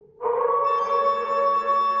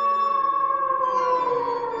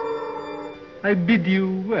I bid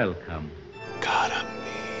you welcome. Cara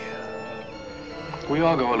mia. We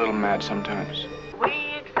all go a little mad sometimes. We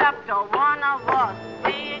accept a one of us.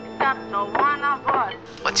 We accept a one of us.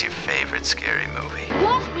 What's your favorite scary movie?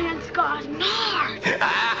 Wolfman Scar's Nard.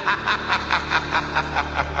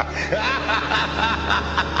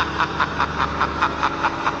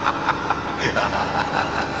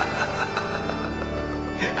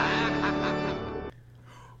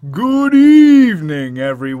 Good evening,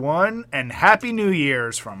 everyone, and Happy New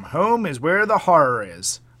Year's from Home is Where the Horror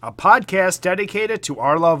Is, a podcast dedicated to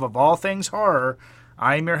our love of all things horror.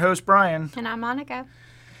 I'm your host, Brian. And I'm Monica.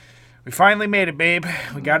 We finally made it, babe.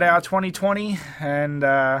 We got out 2020, and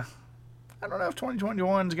I don't know if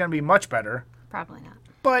 2021 is going to be much better. Probably not.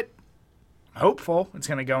 But I'm hopeful it's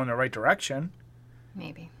going to go in the right direction.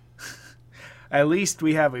 Maybe. At least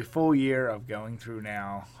we have a full year of going through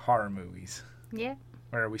now horror movies. Yeah.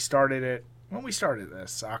 Where we started it, when we started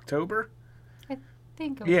this, October? I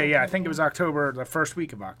think it was Yeah, I think it was October, the first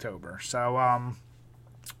week of October. So,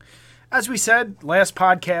 as we said, last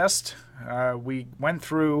podcast, we went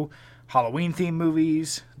through Halloween-themed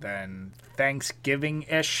movies, then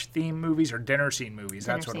Thanksgiving-ish themed movies, or dinner scene movies,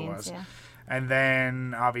 that's what it was. Yeah. And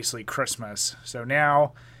then, obviously, Christmas. So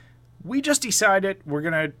now, we just decided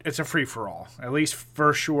it's a free-for-all, at least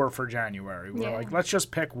for sure for January. We're like, let's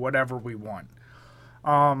just pick whatever we want.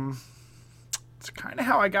 It's kind of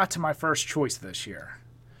how I got to my first choice this year.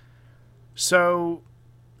 So,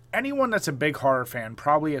 anyone that's a big horror fan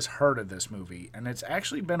probably has heard of this movie, and it's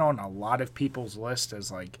actually been on a lot of people's list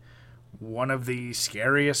as, like, one of the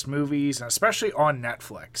scariest movies, especially on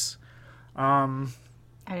Netflix. I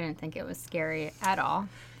didn't think it was scary at all.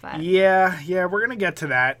 But Yeah, we're going to get to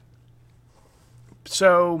that.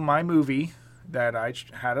 So, my movie that I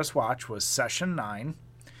had us watch was Session 9.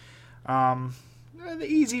 The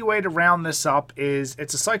easy way to round this up is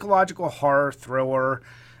it's a psychological horror thriller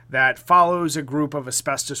that follows a group of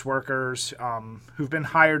asbestos workers who've been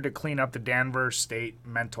hired to clean up the Danvers State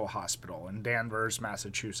Mental Hospital in Danvers,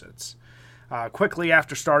 Massachusetts. Quickly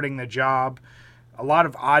after starting the job, a lot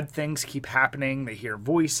of odd things keep happening. They hear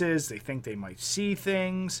voices, they think they might see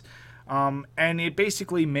things, and it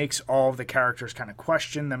basically makes all of the characters kind of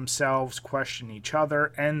question themselves, question each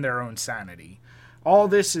other, and their own sanity. All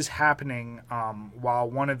this is happening while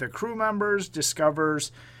one of the crew members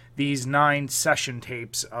discovers these 9 session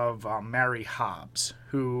tapes of Mary Hobbs,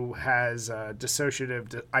 who has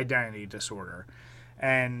dissociative identity disorder.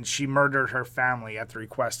 And she murdered her family at the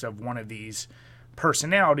request of one of these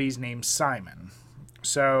personalities named Simon.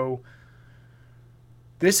 So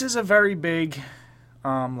this is a very big,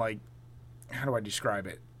 how do I describe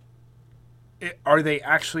it? Are they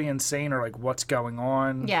actually insane, or like what's going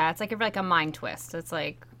on? yeah, it's like a mind twist. It's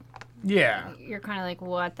like Yeah. you're kind of like,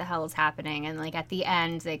 what the hell is happening? And like at the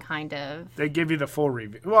end, they give you the full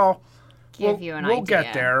review. Well, give you an idea. We'll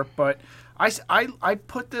get there, but I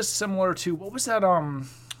put this similar to, what was that?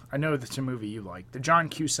 I know that's a movie you like, the John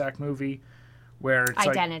Cusack movie, where it's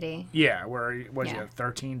Identity. Where was it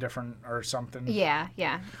 13 different or something? Yeah,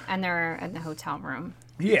 and they're in the hotel room.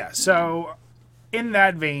 Yeah. So, in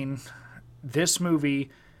that vein, this movie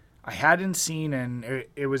I hadn't seen, and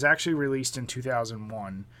it was actually released in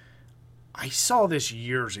 2001. I saw this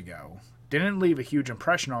years ago. Didn't leave a huge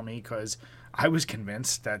impression on me because I was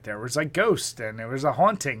convinced that there was like ghosts and there was a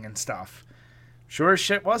haunting and stuff. Sure as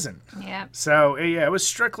shit wasn't. Yeah. So, it was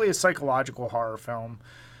strictly a psychological horror film.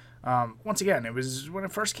 Once again, it was, when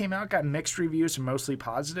it first came out, got mixed reviews and mostly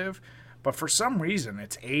positive. But for some reason,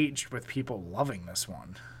 it's aged with people loving this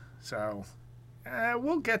one. So,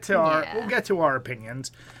 we'll get to our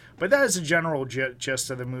opinions. But that is the general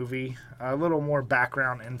gist of the movie. A little more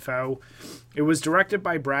background info. It was directed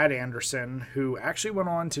by Brad Anderson, who actually went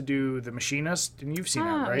on to do The Machinist, and you've seen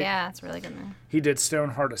that, right? Yeah, it's really good. He did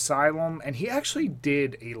Stoneheart Asylum, and he actually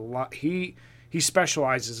did a lot. He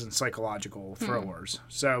specializes in psychological thrillers,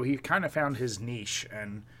 so he kind of found his niche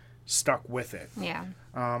and stuck with it. Yeah.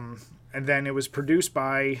 And then it was produced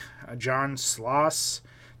by John Sloss,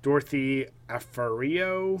 Dorothy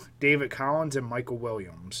Afario, David Collins, and Michael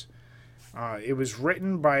Williams. It was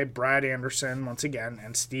written by Brad Anderson, once again,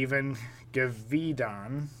 and Stephen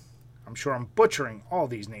Gavidan. I'm sure I'm butchering all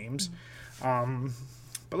these names.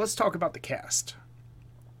 But let's talk about the cast.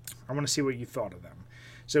 I want to see what you thought of them.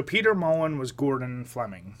 So Peter Mullen was Gordon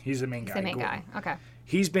Fleming. He's the main guy. The main guy. Okay.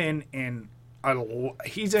 He's been in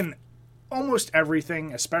almost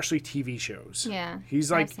everything, especially TV shows. Yeah. He's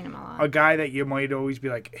like I've seen him a lot. a guy that you might always be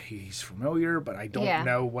like, he's familiar, but I don't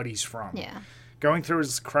know what he's from. Yeah. Going through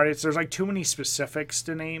his credits, there's like too many specifics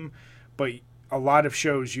to name, but a lot of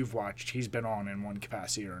shows you've watched, he's been on in one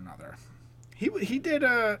capacity or another. He did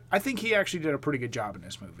I think he actually did a pretty good job in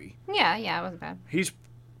this movie. Yeah, it wasn't bad. He's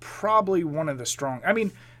probably one of the strong. I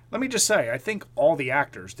mean, let me just say, I think all the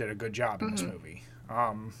actors did a good job in this movie.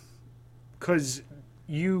 Because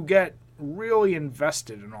you get really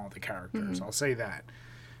invested in all the characters. I'll say that.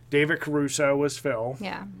 David Caruso was Phil.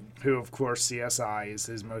 Yeah. Who, of course, CSI is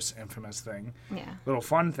his most infamous thing. Yeah. Little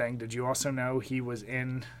fun thing, did you also know he was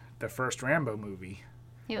in the first Rambo movie?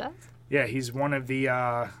 He was? Yeah, he's one of the,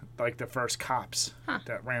 the first cops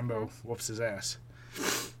that Rambo whoops his ass.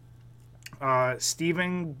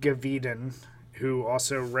 Stephen Gavidan, who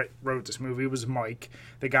also wrote this movie, was Mike,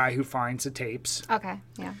 the guy who finds the tapes. Okay,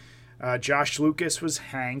 yeah. Josh Lucas was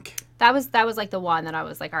Hank. That was like the one that I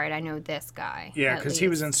was like, all right, I know this guy. Yeah, because he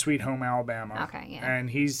was in Sweet Home Alabama. Okay, yeah. And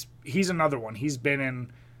he's another one. He's been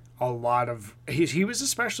in a lot of... He was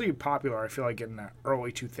especially popular, I feel like, in the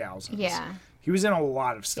early 2000s. Yeah. He was in a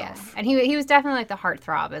lot of Yeah, stuff. and he was definitely like the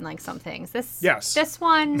heartthrob in like some things. This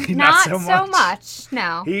one, Not not so so much. much.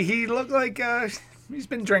 No. He looked like he's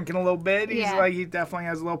been drinking a little bit. He's Yeah. he definitely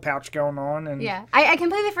has a little pouch going on. And Yeah, I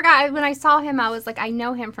completely forgot. When I saw him, I was like, I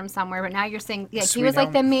know him from somewhere. But now you're saying, yeah, he Sweet was like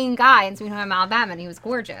Home. the main guy in Sweet Home Alabama, and he was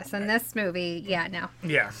gorgeous. In this movie, yeah, no,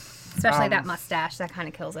 yeah. especially that mustache, that kind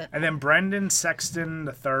of kills it. And then Brendan Sexton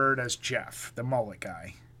III as Jeff, the mullet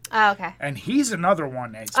guy. Oh, okay. And he's another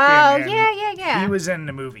one that's Oh, been in. yeah. He was in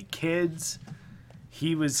the movie Kids.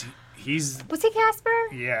 He's Was he Casper?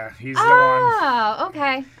 yeah, he's the one. Oh,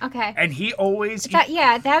 okay. And he always That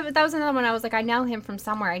was another one. I was like, I know him from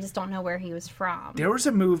somewhere. I just don't know where he was from. there was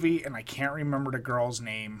a movie and I can't remember the girl's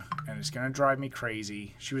name and it's gonna drive me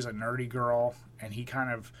crazy. She was a nerdy girl and he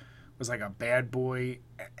kind of was like a bad boy.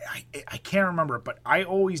 I can't remember, but I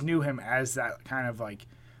always knew him as that kind of like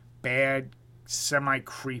bad,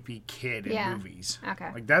 semi-creepy kid in Yeah. movies. Okay.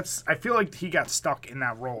 Like I feel like he got stuck in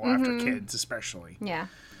that role after Kids, especially. Yeah.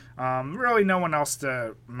 Really, no one else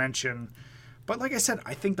to mention. But like I said,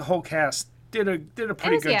 I think the whole cast did a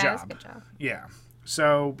pretty good It job. was a good job. Yeah.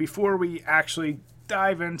 So before we actually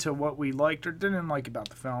dive into what we liked or didn't like about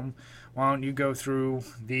the film, why don't you go through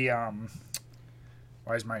the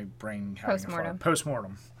why is my brain having Postmortem. a fart?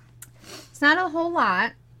 Postmortem. It's not a whole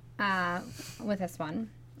lot with this one.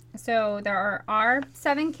 So there are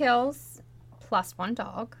 7 kills plus 1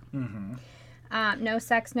 dog. Mm-hmm. No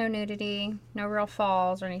sex, no nudity, no real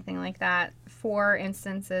falls or anything like that. 4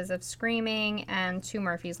 instances of screaming and 2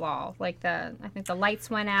 Murphy's Law. Like I think the lights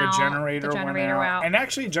went out. The generator went out. out. And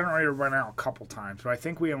actually, the generator went out a couple times, but I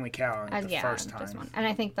think we only counted the first time. Just one. And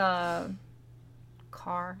I think the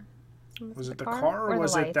car. Was it the car or the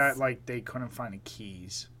was it lights? that like they couldn't find the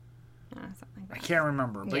keys? Something like I that. can't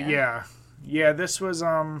remember, but Yeah. yeah, this was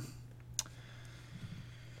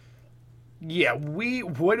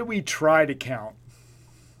what did we try to count?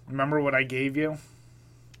 Remember what I gave you?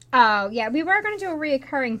 Oh, yeah. We were going to do a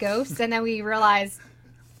reoccurring ghost, and then we realized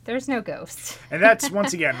there's no ghost. And that's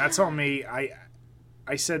once again, that's on me.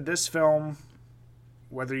 I said this film,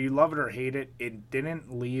 whether you love it or hate it, it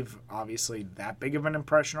didn't leave obviously that big of an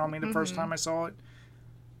impression on me the first time I saw it.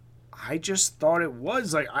 I just thought it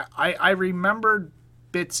was like I remembered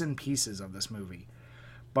bits and pieces of this movie,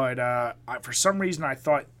 but for some reason I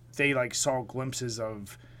thought they like saw glimpses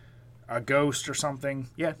of a ghost or something.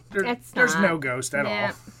 Yeah, there's no ghost at all.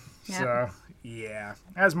 Yep. So yeah,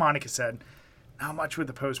 as Monica said, not much with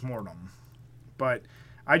the postmortem, but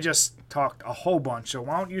I just talked a whole bunch. So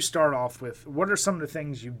why don't you start off with what are some of the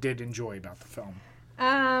things you did enjoy about the film?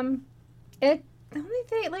 The only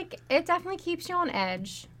thing, like, it definitely keeps you on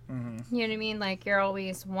edge. Mm-hmm. You know what I mean? Like, you're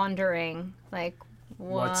always wondering, like,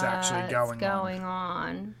 What's actually going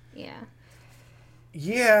on. Yeah.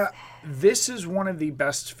 Yeah, this is one of the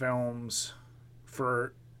best films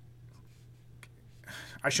for...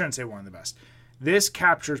 I shouldn't say one of the best. This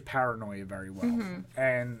captures paranoia very well. Mm-hmm.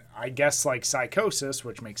 And I guess like psychosis,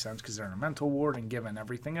 which makes sense because they're in a mental ward and given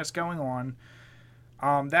everything that's going on,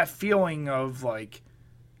 that feeling of like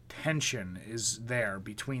tension is there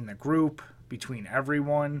between the group, between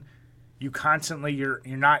everyone. You constantly, you're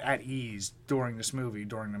not at ease during this movie,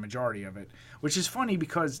 during the majority of it, which is funny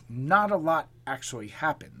because not a lot actually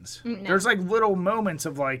happens. No. There's like little moments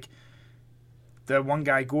of like the one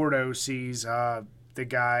guy, Gordo, sees the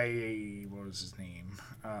guy, what was his name?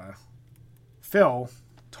 Phil,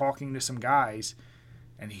 talking to some guys,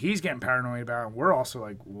 and he's getting paranoid about it. And we're also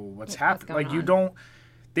like, well, what's happening? Like, you don't,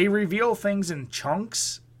 they reveal things in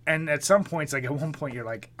chunks, and at some points, like at one point, you're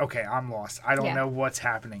like, okay, I'm lost. I don't know what's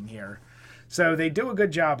happening here. So they do a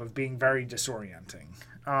good job of being very disorienting.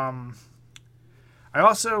 I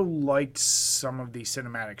also liked some of the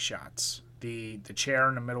cinematic shots. the chair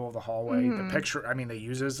in the middle of the hallway. The picture, I mean, they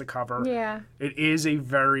use it as the cover. Yeah. It is a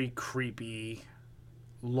very creepy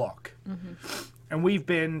look. And we've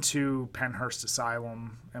been to Penhurst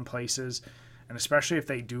Asylum and places, and especially if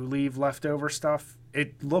they do leave leftover stuff,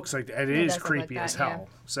 it looks like it is does look creepy like as that, hell.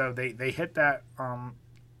 So they hit that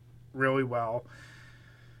really well.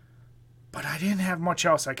 But I didn't have much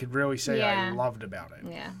else I could really say I loved about it.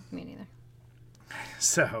 Yeah, me neither.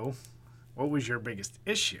 So, what was your biggest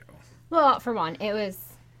issue? Well, for one, it was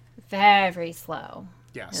very slow.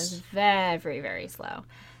 It was Yes. very, very slow.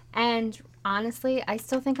 And honestly, I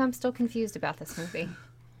still think I'm still confused about this movie.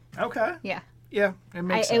 Okay. Yeah. Yeah, it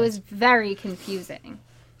makes sense. It was very confusing.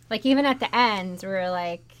 Like, even at the end, we were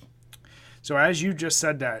like... So as you just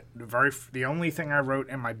said that, the only thing I wrote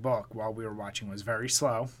in my book while we were watching was very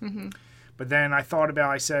slow. But then I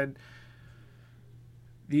said,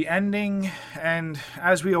 the ending, and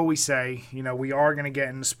as we always say, you know, we are going to get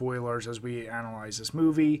into spoilers as we analyze this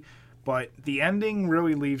movie, but the ending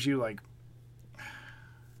really leaves you like,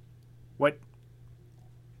 what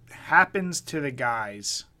happens to the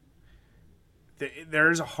guys? There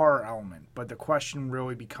is a horror element, but the question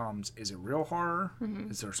really becomes, is it real horror?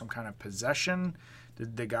 Is there some kind of possession?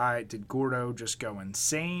 Did Gordo just go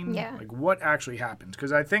insane? Yeah. Like, what actually happens?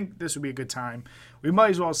 Because I think this would be a good time. We might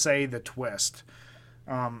as well say the twist.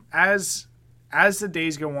 As the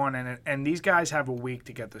days go on, and these guys have a week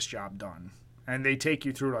to get this job done. And they take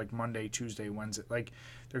you through, like, Monday, Tuesday, Wednesday. Like,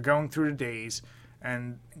 they're going through the days,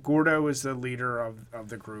 and Gordo is the leader of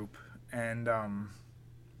the group. And,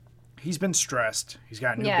 he's been stressed. He's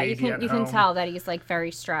got a new baby at home. You can tell that he's like very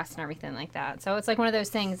stressed and everything like that. So it's like one of those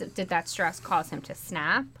things. Did that stress cause him to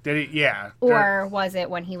snap? Did he? Yeah. Or was it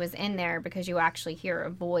when he was in there because you actually hear a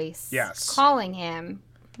voice calling him?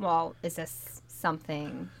 Well, is this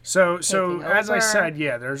something? So as I over? said,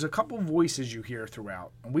 yeah, there's a couple voices you hear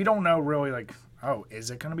throughout. And we don't know really like, oh, is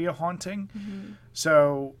it going to be a haunting?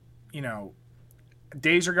 So, you know,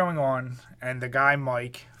 days are going on, and the guy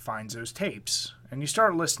Mike finds those tapes. And you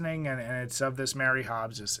start listening, and it's of this Mary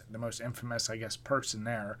Hobbs, is the most infamous, I guess, person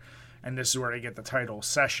there. And this is where they get the title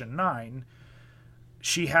Session 9.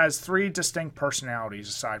 She has 3 distinct personalities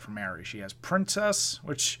aside from Mary. She has Princess,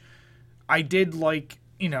 which I did like,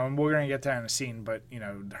 you know, and we're going to get that in a scene, but, you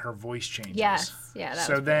know, her voice changes. Yes. Yeah. That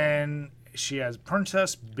so was then she has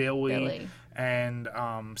Princess, Billy. And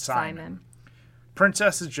Simon.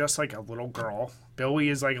 Princess is just like a little girl. Billy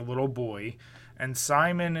is like a little boy. And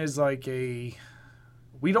Simon is like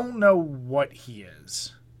we don't know what he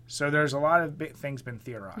is. So there's a lot of things been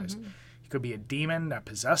theorized. He could be a demon that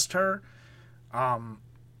possessed her.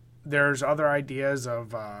 There's other ideas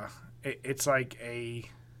of it's like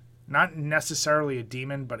not necessarily a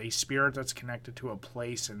demon, but a spirit that's connected to a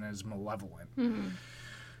place and is malevolent.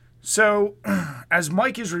 So as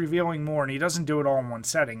Mike is revealing more, and he doesn't do it all in one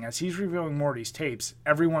setting, as he's revealing more of these tapes,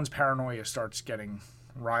 everyone's paranoia starts getting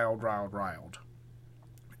riled.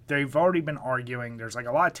 They've already been arguing. There's like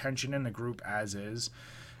a lot of tension in the group as is.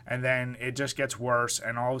 And then it just gets worse.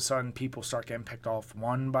 And all of a sudden people start getting picked off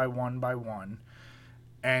one by one.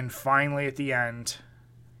 And finally at the end,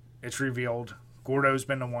 it's revealed Gordo's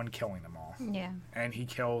been the one killing them all. Yeah. And he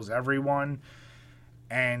kills everyone.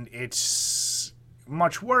 And it's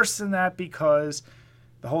much worse than that because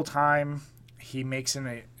the whole time he makes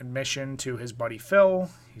an admission to his buddy Phil.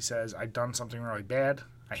 He says, I've done something really bad.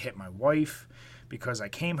 I hit my wife. Because I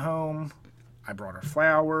came home, I brought her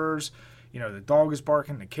flowers, you know, the dog is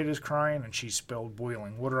barking, the kid is crying, and she spilled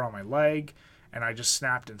boiling water on my leg, and I just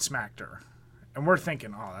snapped and smacked her. And we're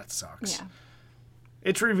thinking, oh, that sucks. Yeah.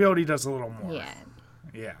 It's revealed he does a little more. Yeah.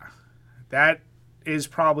 Yeah. That is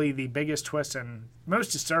probably the biggest twist and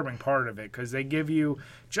most disturbing part of it, because they give you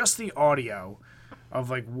just the audio of,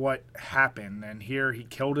 like, what happened. And here he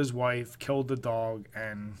killed his wife, killed the dog,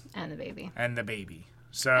 and the baby.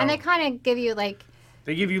 So, and they kind of give you like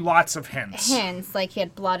they give you lots of hints, like he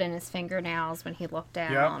had blood in his fingernails when he looked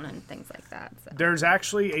down and things like that. So. There's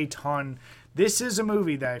actually a ton. This is a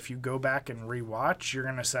movie that if you go back and rewatch, you're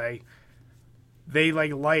gonna say they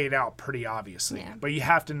like lay it out pretty obviously, but you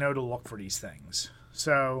have to know to look for these things.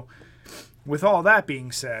 So, with all that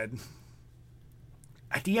being said,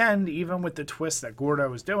 at the end, even with the twist that Gordo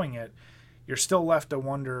was doing it, you're still left to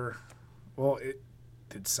wonder, well,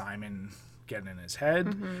 did Simon get in his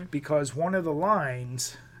head? Because one of the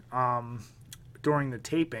lines during the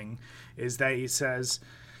taping is that he says,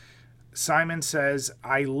 Simon says,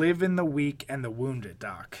 I live in the weak and the wounded,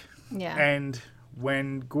 Doc. Yeah. And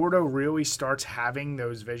when Gordo really starts having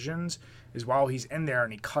those visions is while he's in there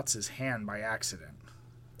and he cuts his hand by accident.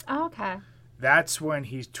 Oh, okay. That's when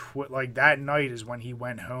he's like that night is when he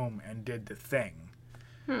went home and did the thing.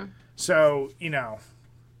 So,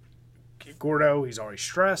 Gordo, he's always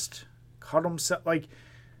stressed, cut himself. Like,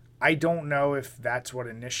 I don't know if that's what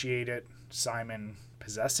initiated Simon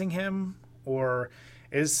possessing him, or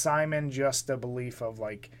is Simon just a belief of,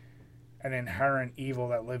 like, an inherent evil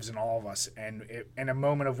that lives in all of us, and in a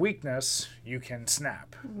moment of weakness, you can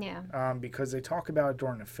snap. Yeah. Because they talk about it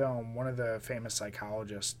during the film. One of the famous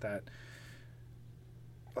psychologists that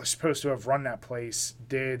was supposed to have run that place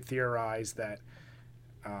did theorize that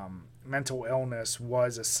mental illness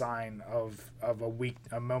was a sign of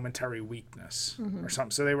a momentary weakness or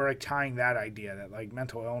something. So they were like tying that idea that like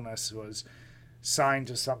mental illness was sign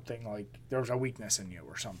to something like there was a weakness in you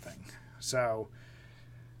or something. So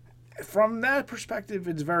from that perspective,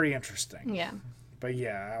 it's very interesting. Yeah. But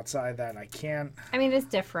yeah, outside that, I can't. I mean, it's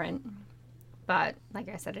different, but like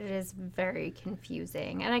I said, it is very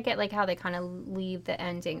confusing. And I get like how they kind of leave the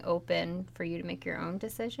ending open for you to make your own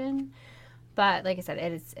decision. But like I said,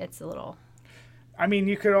 it's a little. I mean,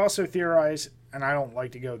 you could also theorize, and I don't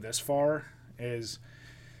like to go this far, is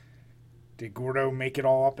did Gordo make it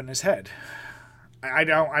all up in his head? I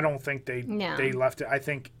don't think they left it. I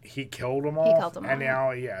think he killed them all. He killed them all. And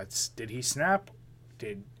now, yeah, did he snap?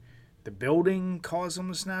 Did the building cause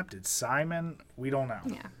him to snap? Did Simon? We don't know.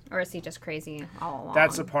 Yeah. Or is he just crazy all along?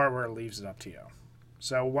 That's the part where it leaves it up to you.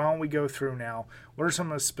 So why don't we go through now? What are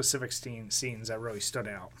some of the specific scenes that really stood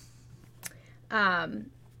out?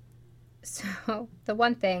 So the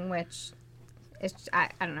one thing which is, I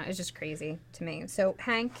don't know, it's just crazy to me. So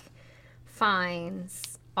Hank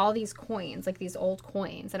finds all these coins, like these old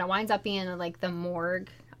coins, and it winds up being like the morgue.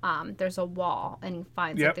 There's a wall, and he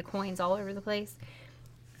finds like the coins all over the place.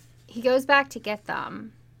 He goes back to get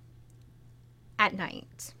them at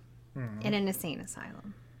night in an insane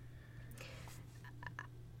asylum.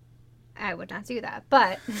 I would not do that,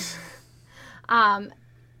 but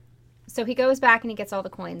so he goes back and he gets all the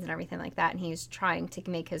coins and everything like that, and he's trying to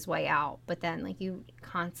make his way out. But then, like, you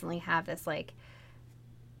constantly have this, like,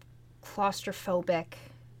 claustrophobic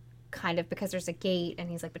kind of, because there's a gate and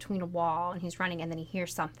he's, like, between a wall and he's running, and then he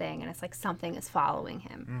hears something, and it's like something is following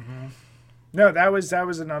him. Mm-hmm. No, that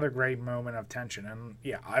was another great moment of tension. And,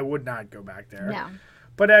 yeah, I would not go back there. No.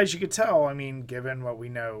 But as you could tell, I mean, given what we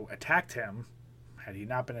know attacked him, had he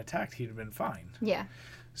not been attacked, he'd have been fine. Yeah.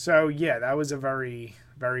 So, yeah, that was a very,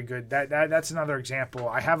 very good. That's another example.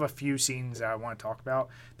 I have a few scenes that I want to talk about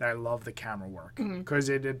that I love the camera work. Because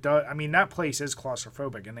it does. I mean, that place is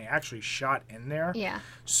claustrophobic, and they actually shot in there. Yeah.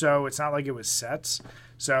 So it's not like it was sets.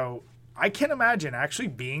 So I can imagine actually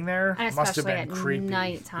being there and must have been at creepy.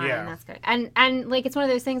 Nighttime, yeah. That's good. And like, it's one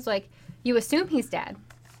of those things, like, you assume he's dead,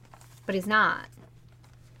 but he's not.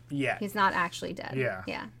 Yeah. He's not actually dead. Yeah.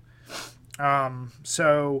 Yeah.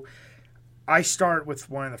 So I start with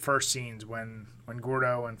one of the first scenes when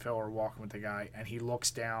Gordo and Phil are walking with the guy, and he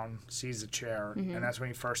looks down, sees a chair, and that's when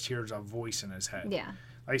he first hears a voice in his head. Yeah.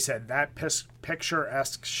 Like I said, that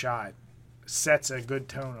picturesque shot sets a good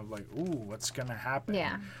tone of like, ooh, what's going to happen?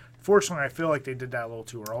 Yeah. Fortunately, I feel like they did that a little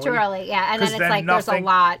too early. Too early, yeah. And then it's like nothing,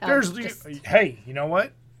 there's a lot of Hey, you know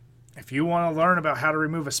what? If you want to learn about how to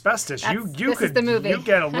remove asbestos, you this is the movie. You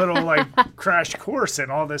get a little like crash course in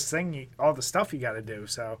all this thing, all the stuff you got to do.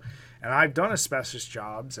 So, and I've done asbestos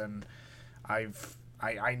jobs, and I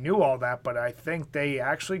knew all that, but I think they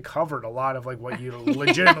actually covered a lot of like what you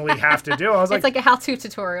legitimately have to do. I was it's like a how-to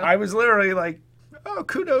tutorial. I was literally like, oh,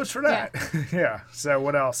 kudos for that. Yeah. Yeah. So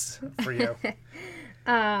what else for you?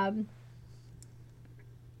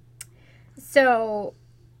 So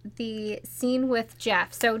the scene with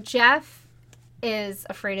Jeff. So Jeff is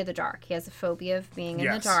afraid of the dark. He has a phobia of being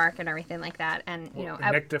in the dark and everything like that. And you know,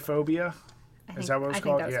 nyctophobia. Is that what it's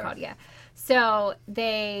called? I think that was called. Yeah. So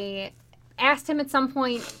they asked him at some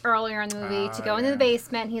point earlier in the movie to go into the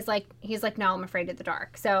basement. He's like, no, I'm afraid of the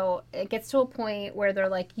dark. So it gets to a point where they're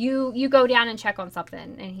like, you go down and check on something,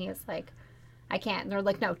 and he is like, I can't. And they're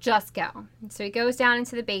like, no, just go. So he goes down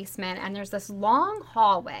into the basement, and there's this long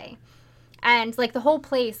hallway. And, like, the whole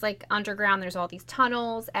place, like, underground, there's all these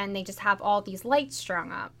tunnels, and they just have all these lights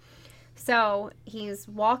strung up. So he's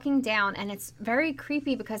walking down, and it's very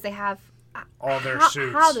creepy because they have all their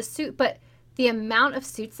suits. But the amount of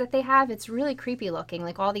suits that they have, it's really creepy looking,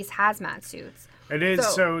 like all these hazmat suits. It is.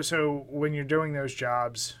 So when you're doing those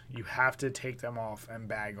jobs, you have to take them off and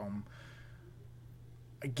bag them.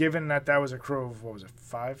 Given that was a crew of, what was it,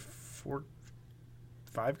 four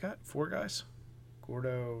guys?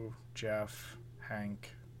 Gordo, Jeff,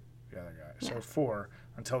 Hank, the other guy. So 4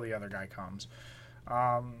 until the other guy comes.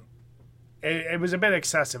 it was a bit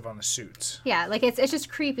excessive on the suits. Yeah, like it's just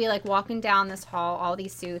creepy, like walking down this hall, all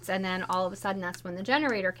these suits, and then all of a sudden that's when the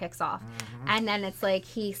generator kicks off. And then it's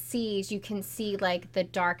like you can see like the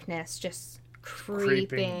darkness just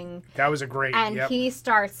creeping. That was a great, and he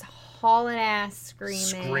starts hauling ass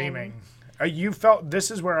screaming. This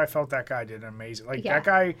is where I felt that guy did amazing. Like that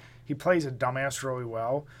guy, he plays a dumbass really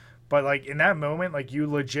well. But like in that moment, like you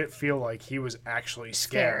legit feel like he was actually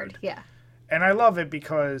scared. Yeah. And I love it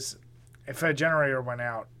because if a generator went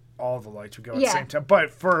out, all the lights would go at the same time.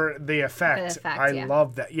 But for the effect, I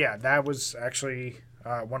love that. Yeah, that was actually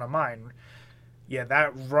one of mine. Yeah,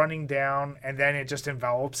 that running down and then it just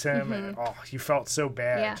envelops him. And, you felt so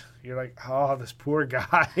bad. Yeah. You're like, oh, this poor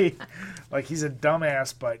guy. Like he's a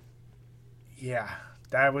dumbass, but yeah,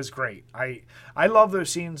 that was great. I love those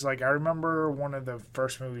scenes. Like I remember one of the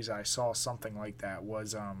first movies I saw something like that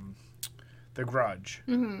was The Grudge,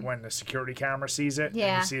 when the security camera sees it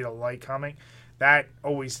and you see the light coming. That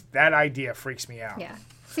idea freaks me out. Yeah.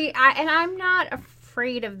 See, I'm not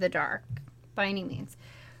afraid of the dark by any means,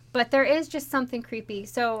 but there is just something creepy.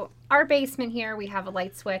 So our basement here, we have a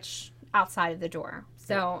light switch outside of the door.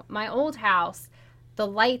 So my old house, the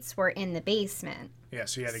lights were in the basement. Yeah,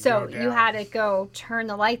 so you had to go down. So you had to go turn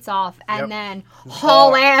the lights off and then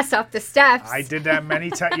haul ass up the steps. I did that many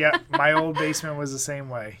times. Yeah, my old basement was the same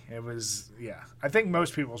way. It was, I think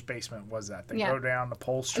most people's basement was that. They go down the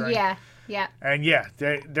pole string. Yeah. And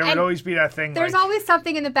there would always be that thing. There's always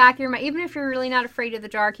something in the back of your mind. Even if you're really not afraid of the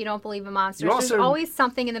dark, you don't believe in monsters. There's always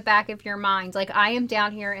something in the back of your mind. Like, I am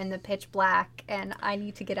down here in the pitch black and I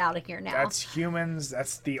need to get out of here now. That's humans.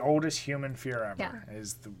 That's the oldest human fear ever. Yeah.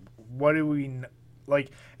 What do we...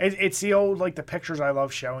 Like, it's the old, like, the pictures I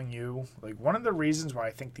love showing you. Like, one of the reasons why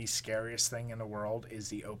I think the scariest thing in the world is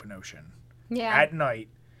the open ocean. Yeah. At night,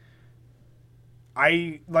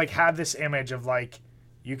 I, like, have this image of, like,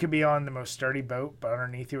 you could be on the most sturdy boat, but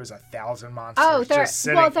underneath you is 1,000 monsters just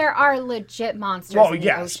sitting. There are legit monsters in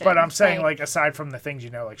the ocean. But I'm saying, like, aside from the things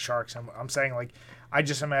like sharks, I'm saying, like, I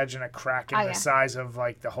just imagine a crack in the size of,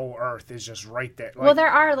 like, the whole earth is just right there. Like, well, there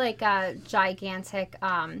are, like, gigantic,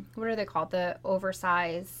 what are they called? The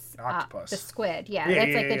oversized... octopus. The squid,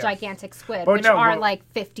 it's like the gigantic squid, which are, like,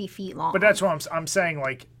 50 feet long. But that's what I'm saying,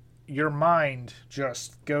 like, your mind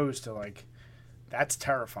just goes to, like... That's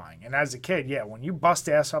terrifying. And as a kid, when you bust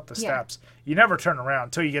ass up the steps, you never turn around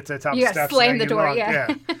until you get to the top of the steps. Slam the door,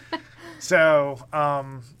 yeah. So,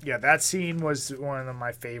 that scene was one of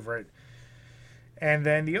my favorite. And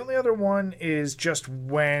then the only other one is just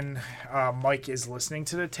when Mike is listening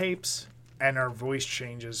to the tapes and her voice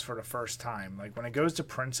changes for the first time. Like, when it goes to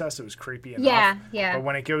Princess, it was creepy enough. Yeah. But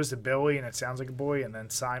when it goes to Billy and it sounds like a boy, and then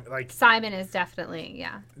Simon, like... Simon is definitely,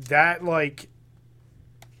 That, like...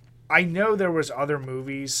 I know there was other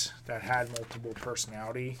movies that had multiple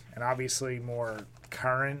personality, and obviously more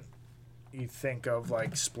current. You think of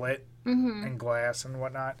like Split and Glass and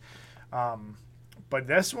whatnot, but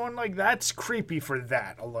this one, like, that's creepy for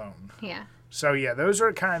that alone. Yeah. So those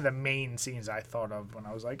are kind of the main scenes I thought of when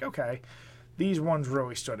I was like, okay, these ones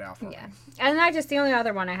really stood out for me. And the only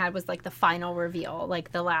other one I had was like the final reveal,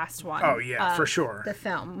 like the last one. Oh yeah, for sure. The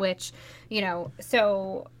film, which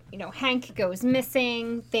Hank goes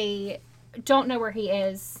missing. They don't know where he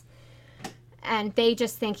is. And they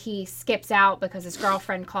just think he skips out because his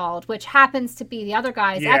girlfriend called, which happens to be the other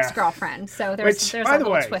guy's ex-girlfriend. So there's a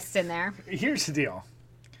little twist in there. Here's the deal.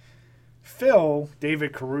 Phil,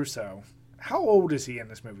 David Caruso, how old is he in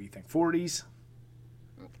this movie, you think? 40s?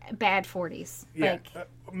 Bad 40s. Yeah.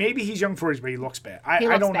 Maybe he's young 40s, but he looks bad.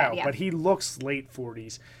 I don't know, but he looks late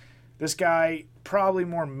 40s. This guy, probably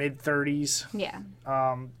more mid-30s. Yeah.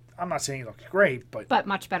 I'm not saying he looks great, but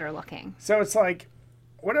much better looking. So it's like,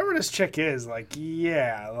 whatever this chick is, like,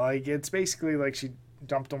 it's basically like she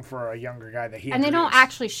dumped him for a younger guy that he and they don't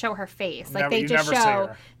actually show her face. Like, they just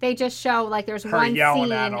show like there's one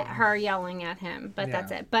scene her yelling at him, but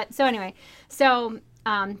that's it. But so anyway,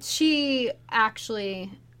 they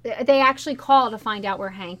actually call to find out where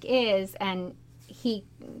Hank is, and he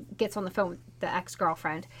gets on the phone with the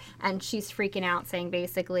ex-girlfriend, and she's freaking out, saying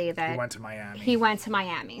basically that he went to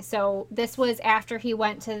Miami. So this was after he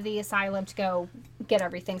went to the asylum to go get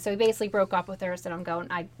everything. So he basically broke up with her, said, I'm going,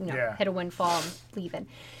 hit a windfall, I'm leaving.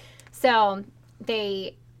 So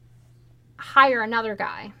they hire another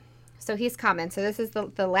guy. So he's coming. So this is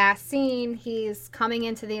the last scene. He's coming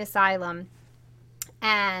into the asylum,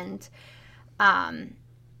 and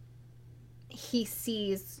he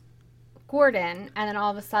sees Gordon, and then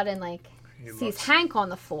all of a sudden, like, sees Hank on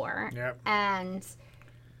the floor, and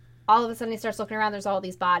all of a sudden he starts looking around. There's all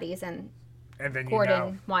these bodies, and then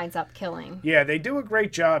Gordon winds up killing. Yeah, they do a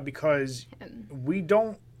great job because we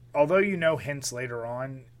don't although you know hints later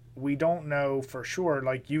on, we don't know for sure.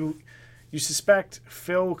 Like you suspect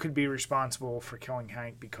Phil could be responsible for killing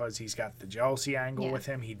Hank because he's got the jealousy angle with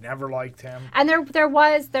him. He never liked him. And there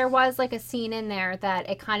was like a scene in there that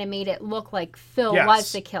it kind of made it look like Phil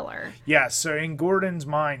was the killer. Yes. So in Gordon's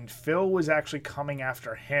mind, Phil was actually coming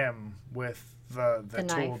after him with the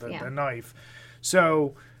tool, the knife.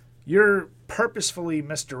 So you're purposefully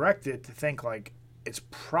misdirected to think like it's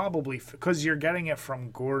probably because you're getting it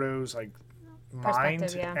from Gordo's like mind,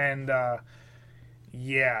 and then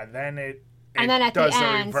it and then at does the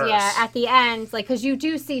end, reverse. at the end, like because you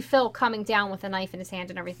do see Phil coming down with a knife in his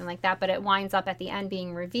hand and everything like that, but it winds up at the end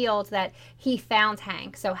being revealed that he found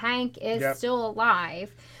Hank. So Hank is still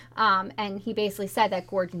alive, and he basically said that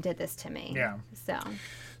Gordon did this to me. Yeah.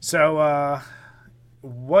 So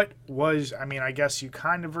what was? I mean, I guess you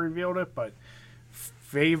kind of revealed it, but.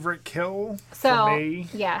 Favorite kill for me?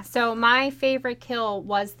 Yeah, so my favorite kill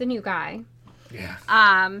was the new guy. Yeah.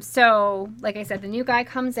 So, like I said, the new guy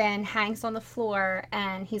comes in, hangs on the floor,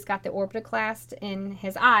 and he's got the orbitoclast in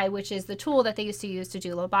his eye, which is the tool that they used to use to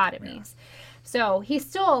do lobotomies. Yeah. So, he's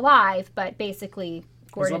still alive, but basically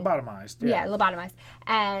Gordon... He's lobotomized. Yeah, lobotomized.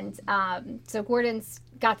 And so Gordon's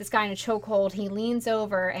got this guy in a chokehold. He leans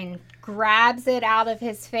over and grabs it out of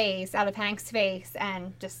Hank's face,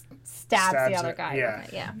 and just stabs the other guy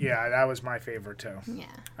with it. Yeah, that was my favorite too.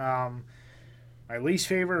 Yeah. My least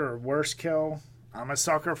favorite or worst kill, I'm a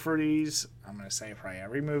sucker for these. I'm going to say probably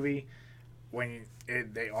every movie, when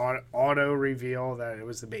they auto reveal that it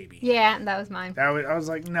was the baby. Yeah, that was mine. I was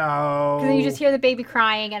like, no. Because you just hear the baby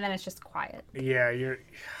crying, and then it's just quiet. Yeah,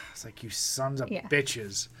 it's like, you sons of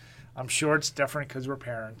bitches. I'm sure it's different because we're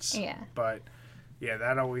parents. Yeah. But yeah,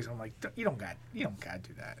 that always, I'm like, you don't got to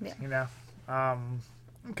do that. Yeah. You know?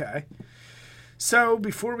 Okay. So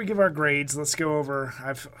before we give our grades, let's go over, I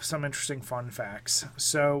have some interesting fun facts.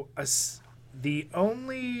 So the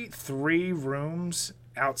only 3 rooms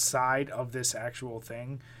outside of this actual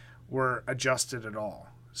thing were adjusted at all.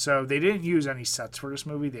 So they didn't use any sets for this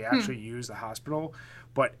movie. They actually used the hospital,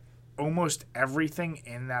 but almost everything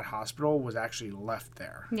in that hospital was actually left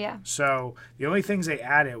there. Yeah. So the only things they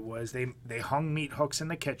added was they hung meat hooks in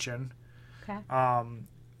the kitchen.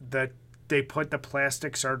 Okay. They put the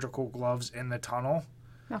plastic surgical gloves in the tunnel.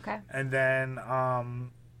 Okay. And then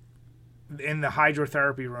in the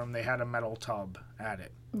hydrotherapy room, they had a metal tub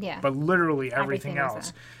added. Yeah. But literally everything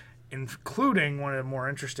else, including one of the more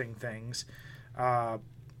interesting things.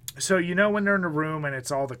 So you know when they're in the room and it's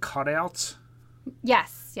all the cutouts?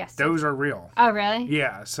 Yes. Those are real. Oh, really?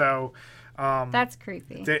 Yeah. So... that's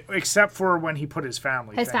creepy. Except for when he put his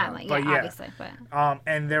family. His family, but obviously. But.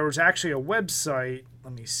 And there was actually a website.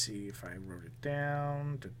 Let me see if I wrote it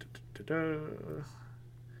down.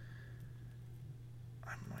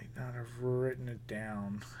 I might not have written it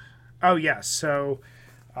down. Oh, yes. So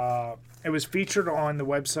it was featured on the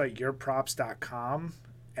website yourprops.com.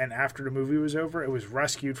 And after the movie was over, it was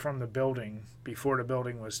rescued from the building before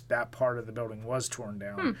that part of the building was torn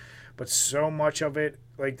down. But so much of it,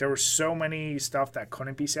 like there was so many stuff that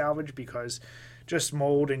couldn't be salvaged because just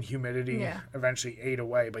mold and humidity eventually ate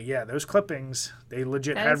away. But yeah, those clippings, they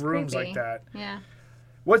legit had rooms like that. Yeah.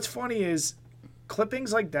 What's funny is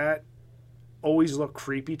clippings like that always look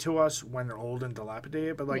creepy to us when they're old and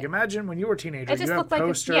dilapidated. But like imagine when you were a teenager, you have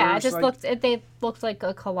posters. They looked like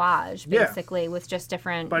a collage basically with just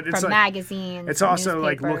different from magazines. It's also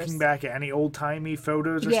like looking back at any old timey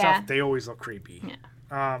photos or stuff. They always look creepy.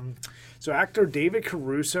 Yeah. So actor David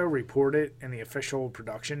Caruso reported in the official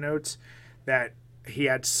production notes that he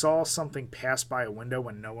had saw something pass by a window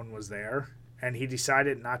when no one was there, and he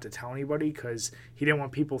decided not to tell anybody because he didn't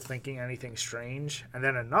want people thinking anything strange. And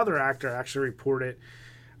then another actor actually reported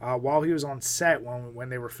while he was on set when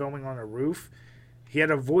they were filming on a roof, he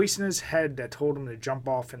had a voice in his head that told him to jump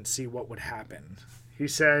off and see what would happen. He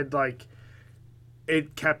said, like,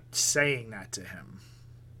 it kept saying that to him.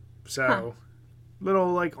 So...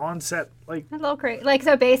 little like on set like a little crazy, like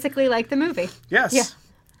so basically like the movie. Yes. Yeah.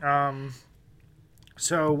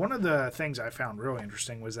 So one of the things I found really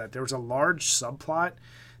interesting was that there was a large subplot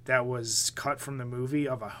that was cut from the movie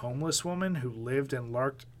of a homeless woman who lived and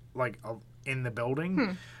lurked like in the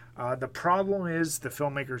building. The problem is the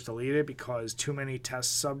filmmakers deleted it because too many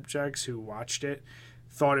test subjects who watched it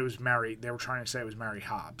thought it was Mary. They were trying to say it was Mary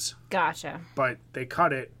Hobbs. Gotcha. But they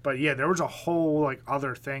cut it. But yeah, there was a whole like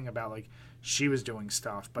other thing about like she was doing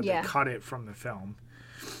stuff, but they cut it from the film.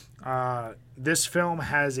 This film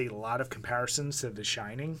has a lot of comparisons to The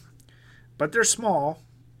Shining, but they're small.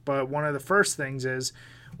 But one of the first things is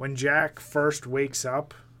when Jack first wakes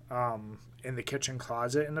up in the kitchen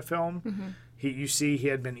closet in the film, you see he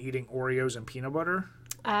had been eating Oreos and peanut butter.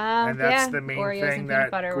 And that's yeah. the main Oreos thing and that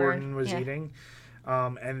peanut butter Gordon were, was yeah. eating.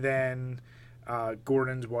 And then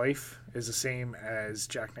Gordon's wife is the same as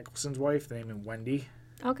Jack Nicholson's wife. They name him Wendy.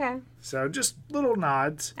 Okay. So just little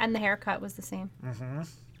nods. And the haircut was the same.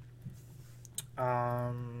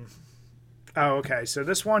 Oh, okay. So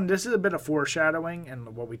this is a bit of foreshadowing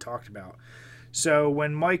and what we talked about. So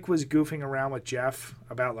when Mike was goofing around with Jeff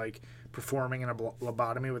about like performing in a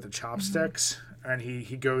lobotomy with the chopsticks, and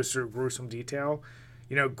he goes through gruesome detail,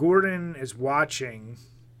 Gordon is watching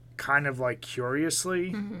kind of like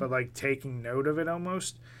curiously, but like taking note of it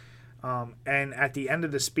almost. And at the end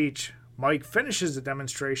of the speech, Mike finishes the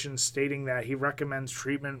demonstration stating that he recommends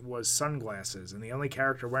treatment was sunglasses, and the only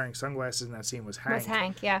character wearing sunglasses in that scene was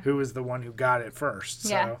Hank. Yeah. Who was the one who got it first.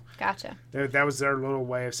 Yeah, So gotcha. that was their little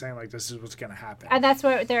way of saying like this is what's going to happen. And that's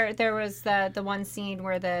where there was the one scene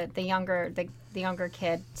where the younger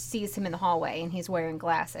kid sees him in the hallway and he's wearing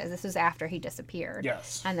glasses. This was after he disappeared.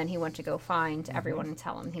 Yes. And then he went to go find everyone and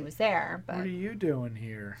tell them he was there. But What are you doing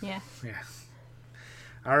here? yeah. Yeah.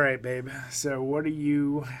 All right, babe. So what are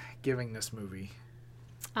you giving this movie?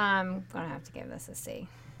 I'm gonna have to give this a C.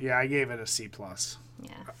 Yeah, I gave it a C plus.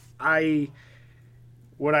 Yeah.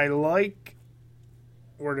 What I like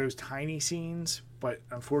were those tiny scenes, but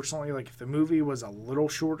unfortunately, like if the movie was a little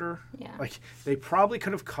shorter, Yeah. like they probably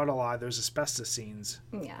could have cut a lot of those asbestos scenes.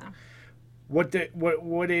 Yeah. What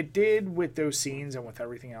it did with those scenes and with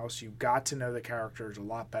everything else, you got to know the characters a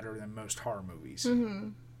lot better than most horror movies.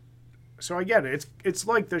 So I get it. It's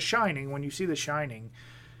like The Shining. When you see The Shining,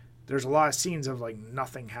 there's a lot of scenes of like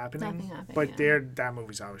nothing happening. But that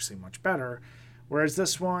movie's obviously much better. Whereas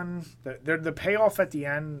this one, the payoff at the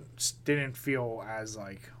end didn't feel as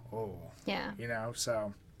like, oh. Yeah.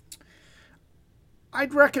 So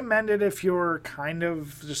I'd recommend it if you're kind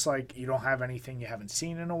of just like you don't have anything you haven't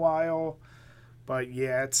seen in a while. But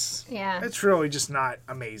yeah, it's really just not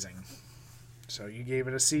amazing. So you gave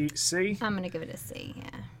it a C? I'm gonna give it a C,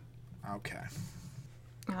 yeah. Okay.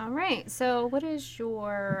 All right. So what is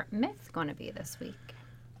your myth going to be this week?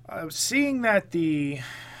 Seeing that the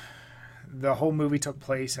whole movie took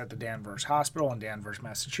place at the Danvers Hospital in Danvers,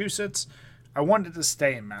 Massachusetts, I wanted to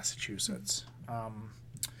stay in Massachusetts.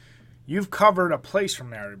 You've covered a place from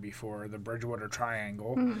there before, the Bridgewater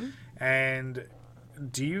Triangle. And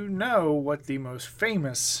do you know what the most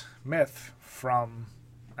famous myth from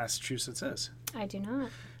Massachusetts is? I do not.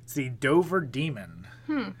 It's the Dover Demon.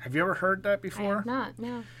 Have you ever heard that before? I have not,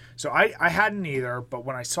 no. So I hadn't either, but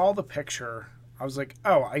when I saw the picture, I was like,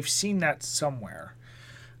 oh, I've seen that somewhere.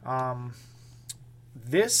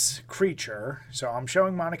 This creature, so I'm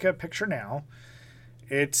showing Monica a picture now.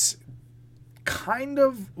 It's kind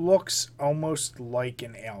of looks almost like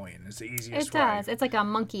an alien is the easiest way. It does. It's like a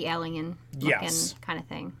monkey alien looking kind of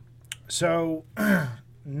thing. So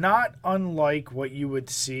not unlike what you would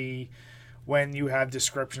see when you have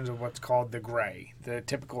descriptions of what's called the gray, the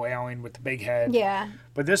typical alien with the big head. Yeah.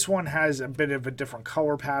 But this one has a bit of a different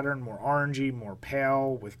color pattern, more orangey, more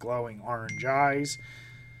pale, with glowing orange eyes.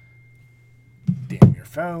 Damn your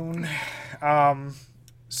phone.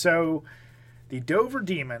 So the Dover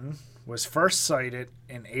Demon was first sighted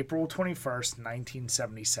in April 21st,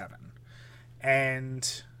 1977.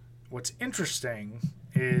 And what's interesting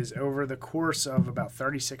is over the course of about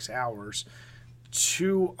 36 hours,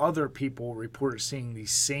 2 other people reported seeing the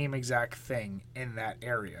same exact thing in that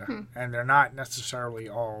area. And they're not necessarily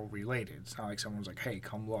all related. It's not like someone's like, hey,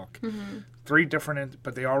 come look. 3 different,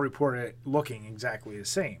 but they all reported it looking exactly the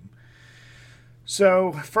same.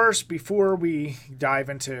 So first, before we dive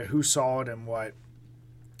into who saw it and what,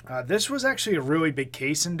 this was actually a really big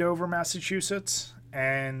case in Dover, Massachusetts.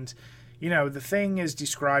 And, the thing is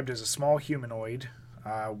described as a small humanoid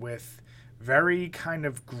with very kind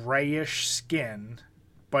of grayish skin,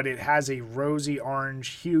 but it has a rosy orange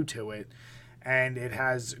hue to it, and it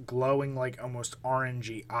has glowing like almost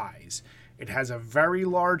orangey eyes. It has a very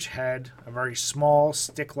large head, a very small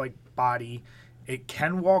stick-like body. It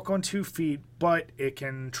can walk on 2 feet, but it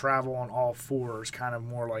can travel on all 4s, kind of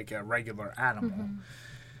more like a regular animal.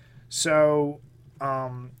 So,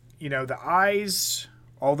 the eyes,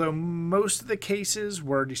 although most of the cases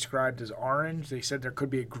were described as orange, they said there could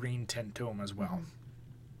be a green tint to them as well.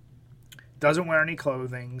 Doesn't wear any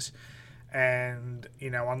clothings, and,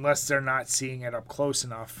 unless they're not seeing it up close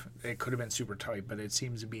enough, it could have been super tight, but it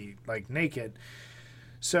seems to be, like, naked.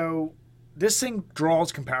 So this thing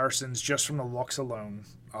draws comparisons just from the looks alone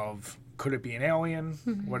of could it be an alien,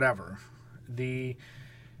 whatever. The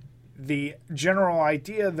general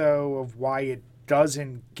idea, though, of why it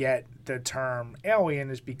doesn't get the term alien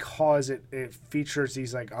is because it features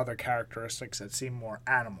these like other characteristics that seem more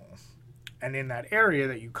animal. And in that area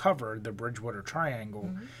that you covered, the Bridgewater Triangle,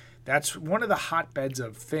 that's one of the hotbeds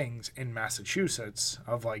of things in Massachusetts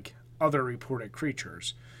of like other reported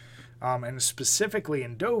creatures. And specifically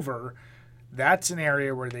in Dover, that's an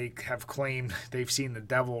area where they have claimed they've seen the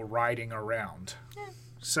devil riding around. Yeah.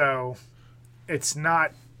 So it's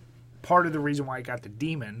not part of the reason why I got the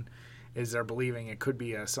demon is they're believing it could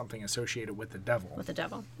be something associated with the devil. With the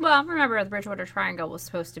devil. Well, remember, the Bridgewater Triangle was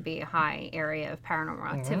supposed to be a high area of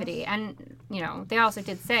paranormal activity. And, they also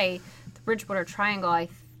did say the Bridgewater Triangle, I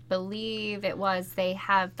believe it was, they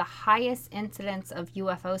have the highest incidence of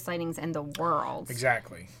UFO sightings in the world.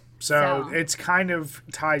 Exactly. So it's kind of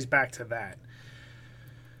ties back to that.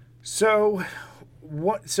 So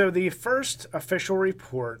the first official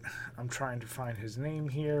report, I'm trying to find his name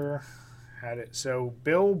here. So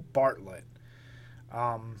Bill Bartlett,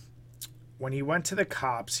 when he went to the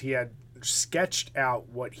cops, he had sketched out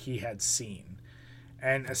what he had seen.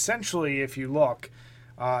 And essentially, if you look,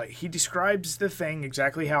 he describes the thing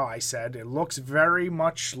exactly how I said. It looks very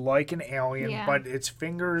much like an alien, but its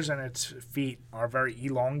fingers and its feet are very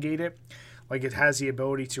elongated. Like it has the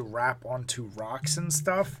ability to wrap onto rocks and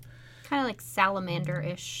stuff. Kind of like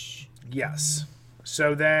salamander-ish. Yes.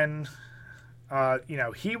 So then...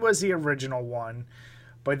 he was the original one,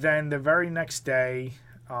 but then the very next day,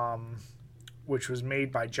 which was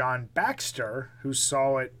made by John Baxter, who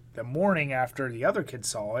saw it the morning after the other kid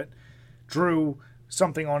saw it, drew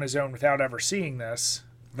something on his own without ever seeing this.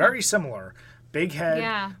 Very similar. Big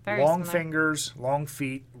head, long fingers, long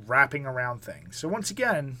feet, wrapping around things. So once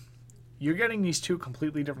again, you're getting these two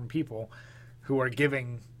completely different people who are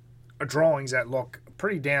giving drawings that look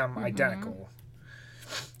pretty damn identical.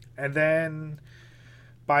 And then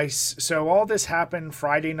so all this happened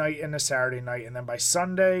Friday night and a Saturday night, and then by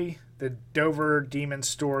Sunday, the Dover Demon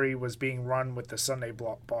story was being run with the Sunday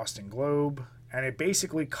Boston Globe, and it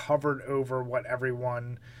basically covered over what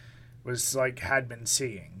everyone was like had been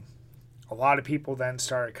seeing. A lot of people then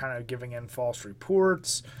started kind of giving in false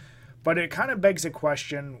reports, but it kind of begs the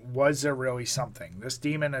question, was there really something? This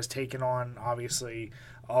demon has taken on, obviously,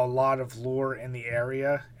 a lot of lore in the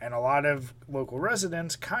area, and a lot of local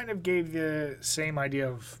residents kind of gave the same idea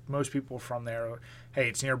of most people from there. Hey,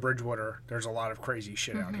 it's near Bridgewater. There's a lot of crazy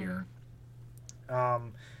shit out here.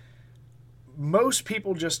 Most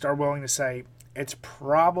people just are willing to say it's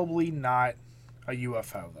probably not a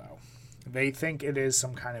UFO, though. They think it is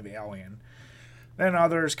some kind of alien. Then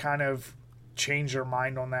others kind of change their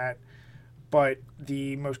mind on that. But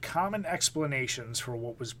the most common explanations for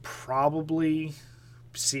what was probably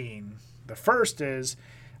seen, the first is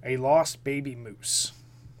a lost baby moose.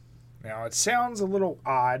 Now, it sounds a little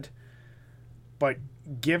odd, but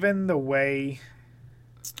given the way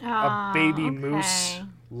a baby moose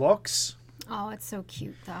looks... Oh, it's so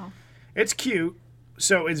cute, though. It's cute.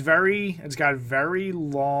 So it's got very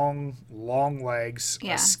long legs,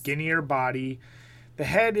 a skinnier body. The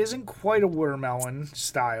head isn't quite a watermelon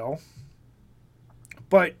style.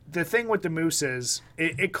 But the thing with the moose is,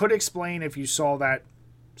 it could explain if you saw that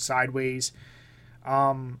sideways.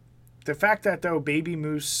 The fact that, though, baby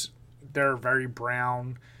moose, they're very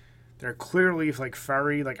brown. They're clearly, like,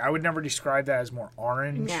 furry. Like, I would never describe that as more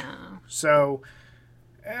orange. No. So,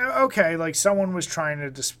 okay, like, someone was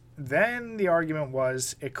trying to... Then the argument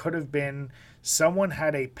was it could have been someone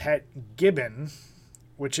had a pet gibbon,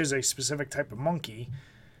 which is a specific type of monkey,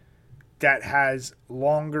 that has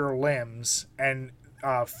longer limbs, and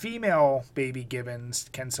female baby gibbons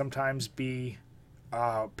can sometimes be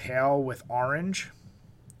pale with orange.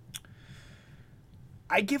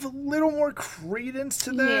 I give a little more credence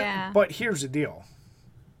to that, but here's the deal.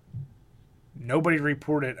 Nobody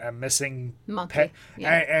reported a missing monkey.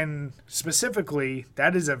 Pet. And specifically,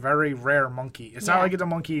 that is a very rare monkey. It's not like it's a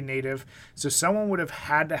monkey native. So someone would have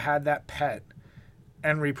had to have that pet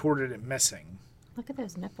and reported it missing. Look at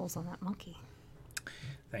those nipples on that monkey.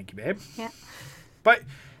 Thank you, babe. Yeah. But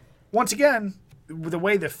once again, the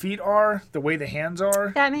way the feet are, the way the hands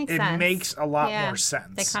are, that makes sense. It makes a lot more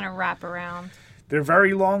sense. They kind of wrap around. They're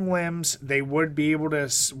very long limbs. They would be able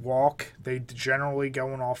to walk. They generally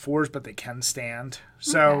go on all fours, but they can stand.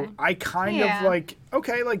 So I kind of like,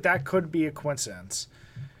 okay, like that could be a coincidence.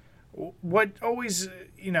 What always,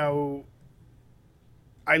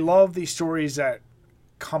 I love these stories that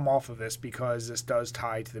come off of this because this does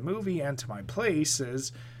tie to the movie and to my place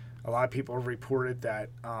is a lot of people have reported that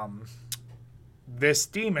this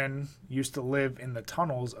demon used to live in the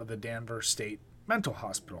tunnels of the Danvers State Mental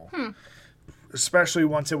Hospital. Especially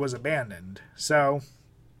once it was abandoned. So,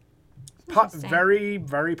 very,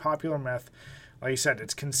 very popular myth. Like I said,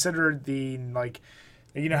 it's considered the, like,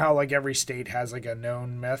 you know how, like, every state has, like, a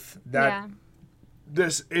known myth?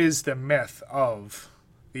 this is the myth of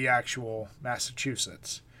the actual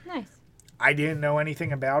Massachusetts. Nice. I didn't know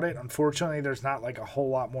anything about it. Unfortunately, there's not like a whole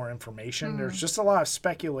lot more information. There's just a lot of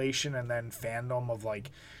speculation and then fandom of like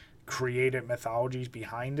created mythologies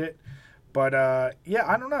behind it. But yeah,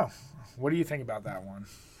 I don't know. What do you think about that one?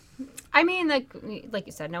 I mean, like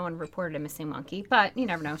you said, no one reported a missing monkey, but you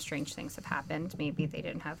never know. Strange things have happened. Maybe they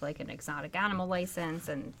didn't have like an exotic animal license,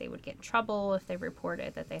 and they would get in trouble if they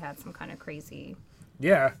reported that they had some kind of crazy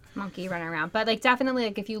monkey running around. But like definitely,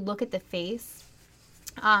 like if you look at the face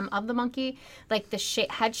of the monkey, like the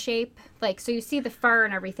head shape, like so you see the fur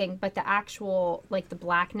and everything, but the actual like the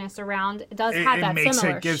blackness around it have that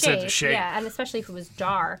similar gives shape. it a shape. Yeah, and especially if it was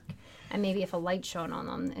dark, and maybe if a light shone on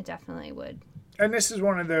them, it definitely would. And this is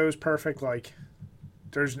one of those perfect, like,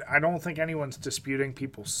 I don't think anyone's disputing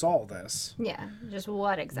people saw this. Yeah, just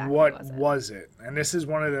what exactly was it? And this is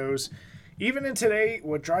one of those, even in today,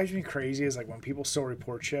 what drives me crazy is, like, when people still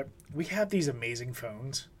report shit, we have these amazing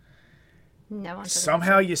phones. No one.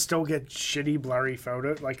 Somehow you still get shitty, blurry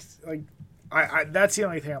photos. Like, I that's the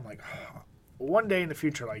only thing I'm like, one day in the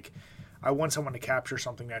future, like, I want someone to capture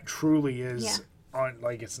something that truly is on,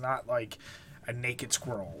 like, it's not like a naked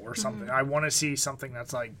squirrel or something. I want to see something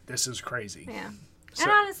that's like, this is crazy. Yeah. So,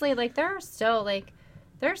 and honestly, like they're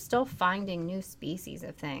still finding new species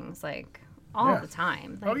of things like all the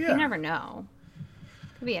time. Like you never know.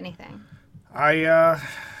 Could be anything. I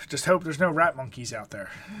just hope there's no rat monkeys out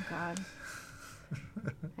there. Oh God.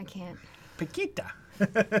 I can't. Paquita.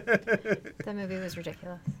 That movie was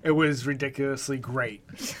ridiculous. It was ridiculously great.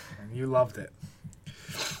 And you loved it.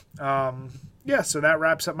 Yeah, so that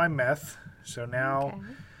wraps up my myth. So now,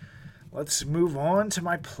 let's move on to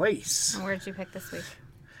my place. And where did you pick this week?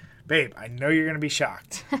 Babe, I know you're going to be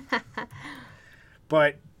shocked.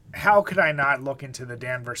 But how could I not look into the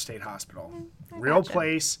Danvers State Hospital? Real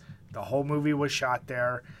place. The whole movie was shot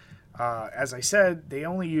there. As I said, they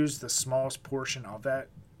only used the smallest portion of that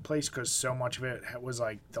place because so much of it was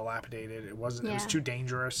like dilapidated. It was too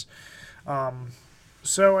dangerous.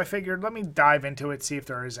 So I figured, let me dive into it, see if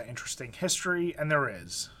there is an interesting history, and there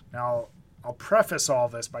is. Now, I'll preface all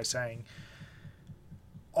this by saying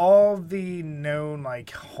all the known like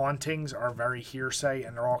hauntings are very hearsay,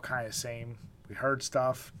 and they're all kind of the same. We heard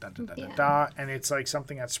stuff, and it's like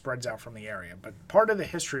something that spreads out from the area. But part of the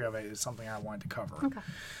history of it is something I wanted to cover. Okay.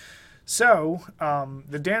 So,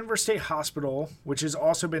 the Danvers State Hospital, which has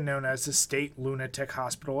also been known as the State Lunatic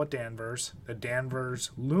Hospital at Danvers, the Danvers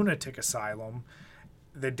Lunatic Asylum,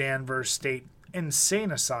 the Danvers State Insane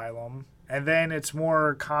Asylum, and then its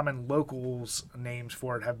more common locals names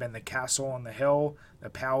for it have been the Castle on the Hill, the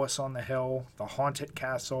Palace on the Hill, the Haunted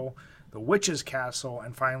Castle, the Witch's Castle,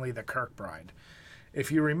 and finally the Kirkbride.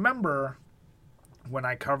 If you remember when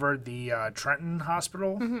I covered the Trenton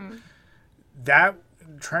Hospital, that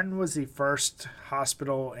Trenton was the first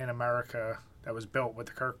hospital in America that was built with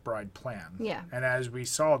the Kirkbride plan. Yeah. And as we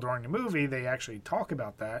saw during the movie, they actually talk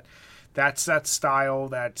about that. That's that style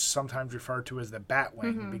that's sometimes referred to as the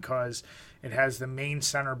Batwing because it has the main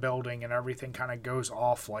center building and everything kind of goes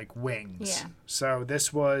off like wings. Yeah. So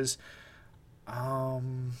this was, I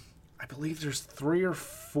believe there's 3 or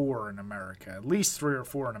 4 in America, at least 3 or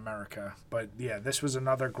 4 in America. But yeah, this was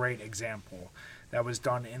another great example that was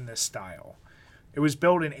done in this style. It was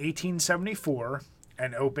built in 1874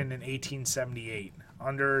 and opened in 1878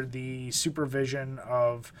 under the supervision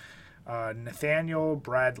of Nathaniel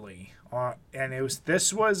Bradley, and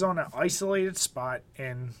this was on an isolated spot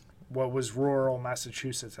in what was rural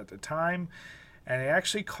Massachusetts at the time, and it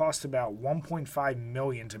actually cost about $1.5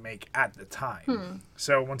 million to make at the time.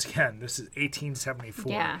 So once again, this is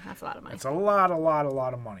 1874. Yeah, that's a lot of money. It's a lot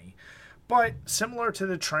of money. But similar to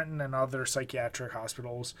the Trenton and other psychiatric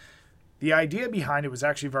hospitals, the idea behind it was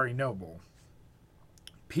actually very noble.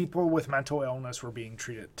 People with mental illness were being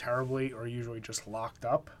treated terribly or usually just locked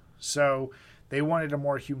up. So they wanted a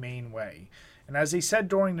more humane way. And as they said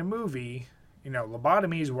during the movie,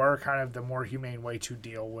 lobotomies were kind of the more humane way to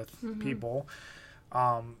deal with people.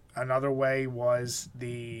 Another way was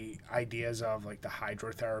the ideas of like the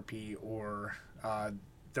hydrotherapy or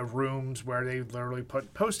the rooms where they literally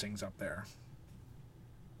put postings up there.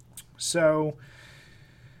 So,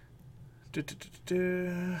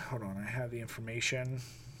 hold on, I have the information.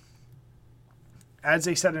 As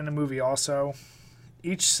they said in the movie also,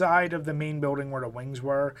 each side of the main building where the wings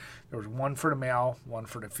were, there was one for the male, one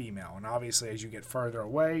for the female. And obviously, as you get further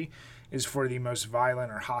away, is for the most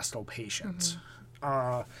violent or hostile patients.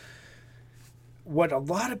 What a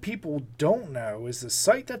lot of people don't know is the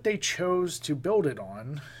site that they chose to build it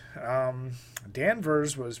on.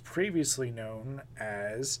 Danvers was previously known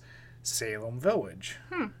as Salem Village.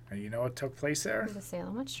 And you know what took place there? The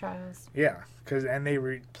Salem witch trials. Yeah, and they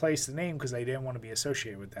replaced the name because they didn't want to be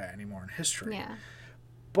associated with that anymore in history. Yeah.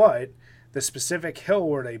 But the specific hill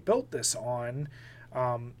where they built this on,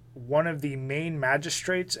 one of the main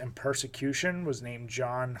magistrates in persecution was named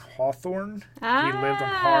John Hawthorne. He lived on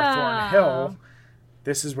Hawthorne Hill.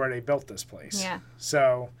 This is where they built this place. Yeah.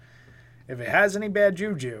 So if it has any bad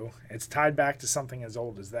juju, it's tied back to something as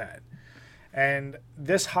old as that. And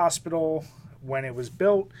this hospital, when it was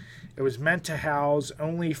built, it was meant to house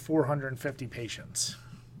only 450 patients.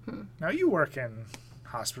 Now, you work in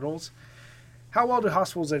hospitals. How well do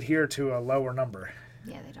hospitals adhere to a lower number?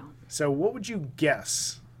 Yeah, they don't. So what would you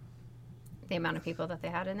guess? The amount of people that they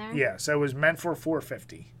had in there? Yeah, so it was meant for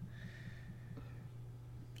 450.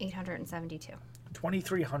 872.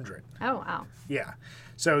 2,300. Oh, wow. Yeah.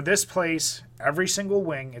 So this place, every single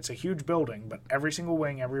wing, it's a huge building, but every single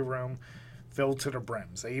wing, every room, filled to the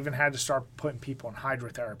brims. They even had to start putting people in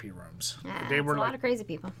hydrotherapy rooms. Yeah, They were a lot of crazy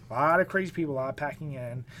people. a lot of crazy people, a lot of packing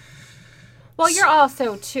in. Well, you're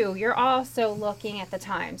also looking at the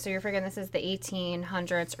time. So you're figuring this is the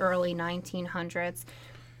 1800s, early 1900s.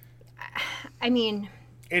 I mean,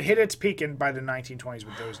 it hit its peak by the 1920s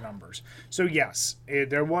with those numbers. So yes,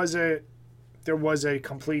 there was a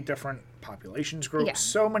complete different populations group. Yeah.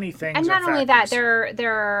 So many things. and not are only that, factors.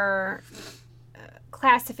 their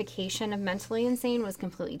classification of mentally insane was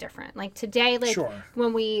completely different. Like today, like Sure.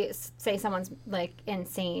 when we say someone's like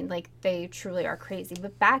insane, like they truly are crazy.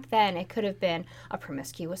 But back then, it could have been a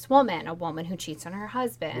promiscuous woman, a woman who cheats on her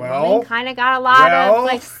husband. Well, Women kind of got a lot well. of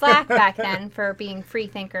like slack back then for being free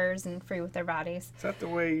thinkers and free with their bodies. Is that the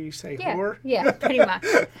way you say Yeah, whore? yeah, pretty much.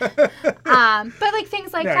 But like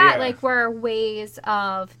things like that, yeah. like were ways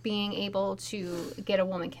of being able to get a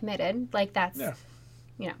woman committed. Like that's, Yeah.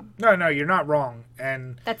 you know, No, you're not wrong.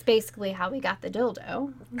 And that's basically how we got the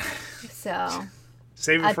dildo. So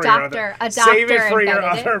save it a for your doctor other, save it for your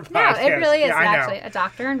invented other it. No, podcast. it really is Yeah, I know. actually. A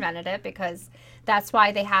doctor invented it because that's why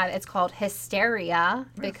it's called hysteria,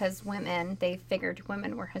 because they figured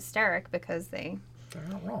women were hysteric because they They're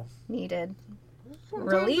not wrong. needed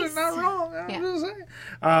Sometimes release. They're not wrong. I'm Yeah. just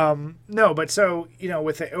saying. No, but so,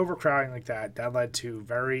 with the overcrowding like that led to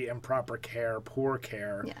very improper care, poor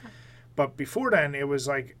care. Yeah. But before then, it was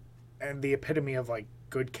like the epitome of like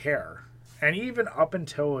good care. And even up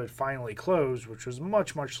until it finally closed, which was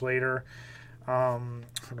much, much later. Hold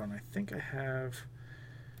on,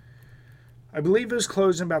 I believe it was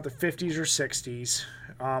closed in about the 50s or 60s.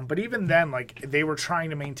 But even then, like, they were trying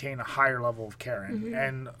to maintain a higher level of care.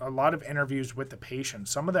 And a lot of interviews with the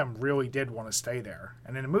patients, some of them really did want to stay there.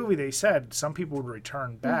 And in the movie, they said some people would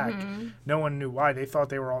return back. No one knew why. They thought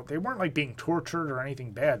they weren't like being tortured or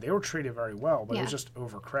anything bad. They were treated very well, but it was just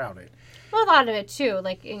overcrowded. Well, a lot of it too,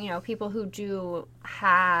 like, people who do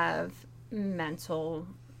have mental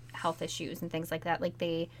health issues and things like that, like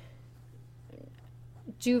they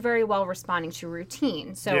do very well responding to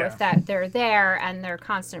routine. So if they're there and their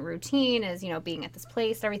constant routine is, being at this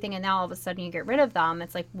place, everything, and now all of a sudden you get rid of them,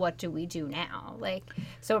 it's like, what do we do now? Like,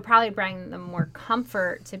 so it probably bring them more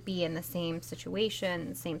comfort to be in the same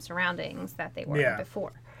situation, same surroundings that they were in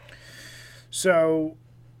before. So,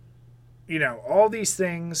 all these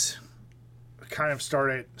things kind of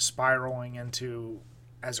started spiraling into,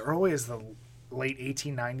 as early as the late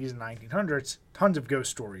 1890s and 1900s, tons of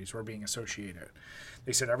ghost stories were being associated.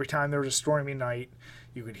 They said every time there was a stormy night,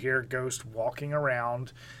 you could hear ghosts walking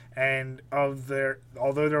around, and although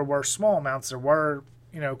there were small amounts, there were,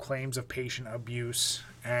 claims of patient abuse,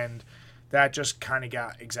 and that just kind of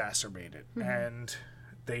got exacerbated. And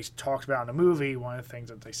they talked about in the movie, one of the things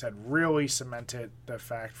that they said really cemented the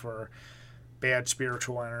fact for bad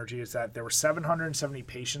spiritual energy is that there were 770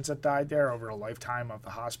 patients that died there over a lifetime of the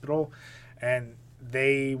hospital, and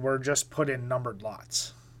they were just put in numbered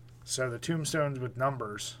lots. So the tombstones with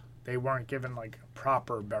numbers, they weren't given like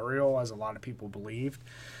proper burial as a lot of people believed.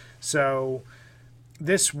 So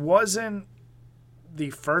this wasn't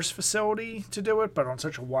the first facility to do it, but on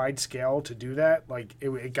such a wide scale to do that, like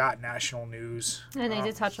it got national news. And they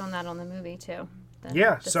did touch on that on the movie too. So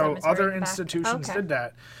cemetery other in the back. institutions Okay. did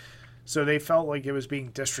that. So they felt like it was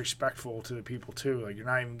being disrespectful to the people too. Like you're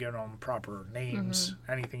not even giving them proper names,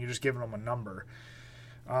 anything. You're just giving them a number.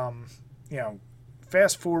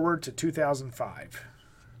 Fast forward to 2005.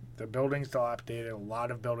 The building's dilapidated. A lot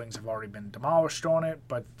of buildings have already been demolished on it,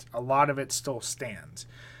 but a lot of it still stands.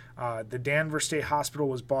 The Danvers State Hospital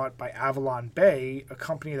was bought by Avalon Bay, a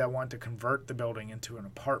company that wanted to convert the building into an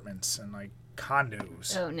apartments and like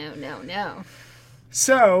condos. Oh, no.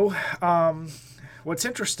 So, what's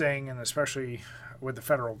interesting, and especially with the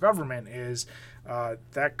federal government, is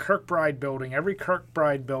that Kirkbride building, every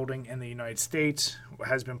Kirkbride building in the United States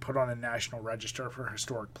has been put on the National Register for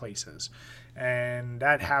Historic Places. And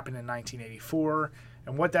that happened in 1984.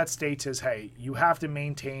 And what that states is, hey, you have to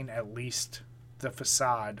maintain at least the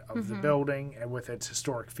facade of the building and with its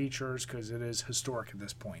historic features, because it is historic at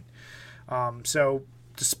this point. So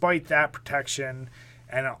despite that protection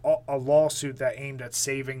and a lawsuit that aimed at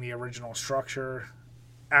saving the original structure,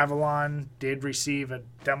 Avalon did receive a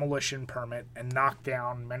demolition permit and knocked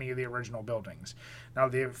down many of the original buildings. Now,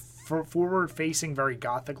 the forward-facing, very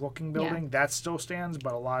Gothic-looking building, that still stands,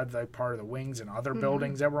 but a lot of the part of the wings and other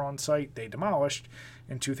buildings that were on site, they demolished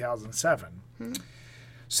in 2007.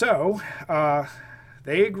 So,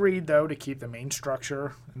 they agreed, though, to keep the main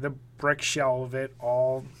structure, the brick shell of it,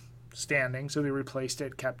 all standing. So they replaced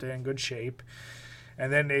it, kept it in good shape,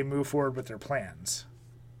 and then they moved forward with their plans.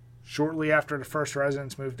 Shortly after the first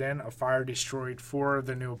residents moved in, a fire destroyed 4 of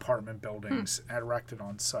the new apartment buildings erected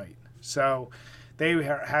on site. So they were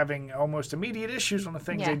having almost immediate issues on the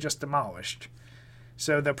things they just demolished.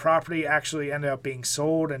 So the property actually ended up being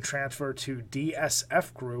sold and transferred to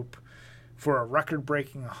DSF Group for a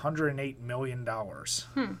record-breaking $108 million.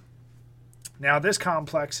 Now, this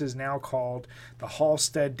complex is now called the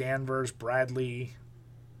Halstead Danvers Bradley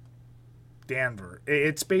Danvers.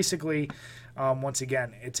 It's basically, once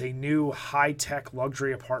again, it's a new high-tech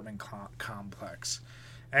luxury apartment complex.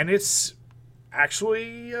 And it's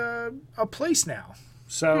actually a place now.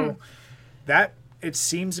 So that, it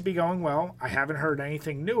seems to be going well. I haven't heard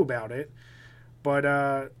anything new about it. But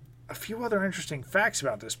a few other interesting facts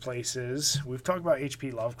about this place is, we've talked about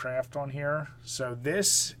H.P. Lovecraft on here. So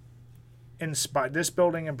this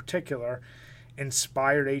building in particular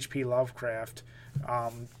inspired H.P. Lovecraft,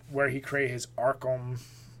 where he created his Arkham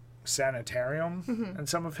Sanitarium in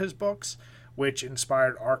some of his books, which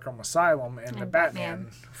inspired Arkham Asylum in the Batman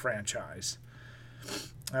franchise.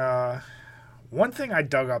 One thing I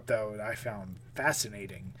dug up, though, that I found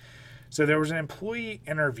fascinating. So there was an employee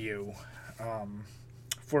interview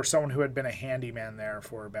for someone who had been a handyman there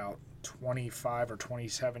for about 25 or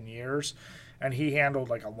 27 years, and he handled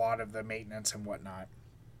like a lot of the maintenance and whatnot.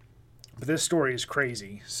 But this story is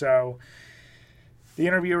crazy. So the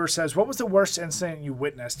interviewer says, "What was the worst incident you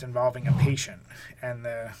witnessed involving a patient?" And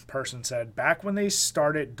the person said, "Back when they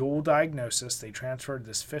started dual diagnosis, they transferred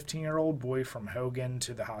this 15-year-old boy from Hogan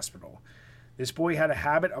to the hospital. This boy had a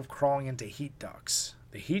habit of crawling into heat ducts.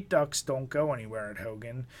 The heat ducts don't go anywhere at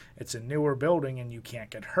Hogan. It's a newer building and you can't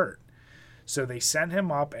get hurt. So they sent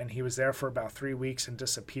him up, and he was there for about 3 weeks and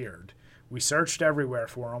disappeared. We searched everywhere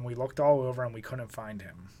for him. We looked all over and we couldn't find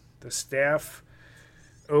him. The staff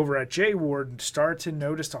over at J Ward started to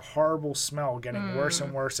notice a horrible smell getting worse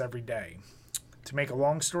and worse every day. To make a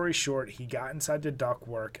long story short, he got inside the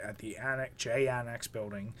ductwork at the J Annex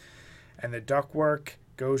building, and the ductwork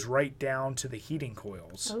goes right down to the heating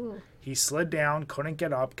coils. Ooh. He slid down, couldn't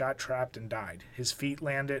get up, got trapped, and died. His feet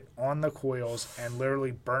landed on the coils and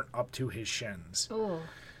literally burnt up to his shins." Ooh.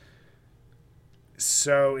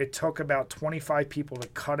 So it took about 25 people to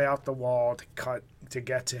cut out the wall to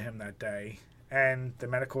get to him that day. And the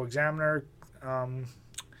medical examiner,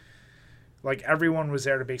 like everyone was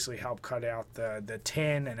there to basically help cut out the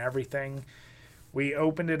tin and everything. We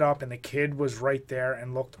opened it up and the kid was right there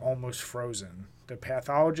and looked almost frozen. The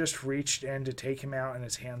pathologist reached in to take him out and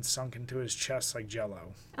his hands sunk into his chest like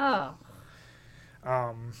jello. Oh.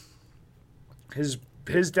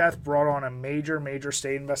 His death brought on a major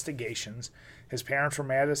state investigations. His parents were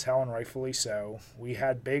mad as hell, and rightfully so. We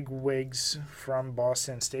had big wigs from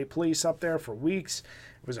Boston State Police up there for weeks.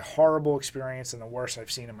 It was a horrible experience and the worst I've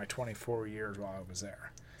seen in my 24 years while I was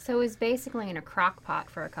there. So it was basically in a crock pot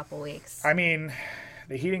for a couple weeks. I mean,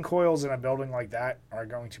 the heating coils in a building like that are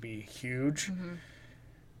going to be huge.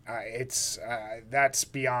 That's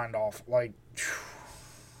beyond awful. Like,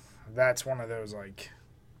 that's one of those, like,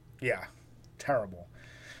 yeah, terrible.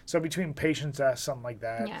 So between patients deaths, something like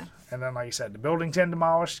that, and then, like you said, the building's been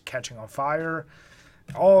demolished, catching on fire,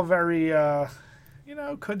 all very,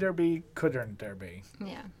 could there be, couldn't there be?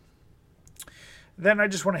 Yeah. Then I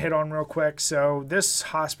just want to hit on real quick. So this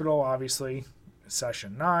hospital, obviously,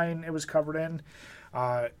 Session 9, it was covered in.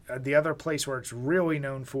 The other place where it's really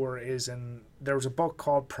known for is there was a book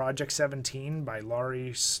called Project 17 by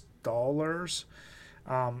Laurie Stollers.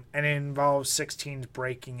 And it involves 16s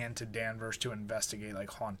breaking into Danvers to investigate like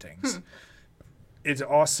hauntings. It's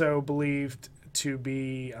also believed to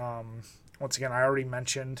be, once again, I already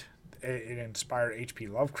mentioned it inspired H.P.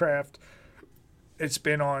 Lovecraft. It's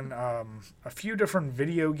been on a few different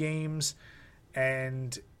video games,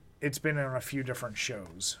 and it's been in a few different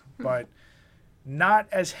shows, but not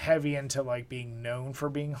as heavy into like being known for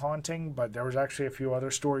being haunting. But there was actually a few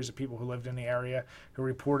other stories of people who lived in the area who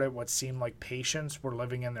reported what seemed like patients were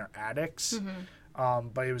living in their attics.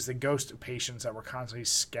 But it was the ghost of patients that were constantly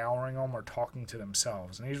scouring them or talking to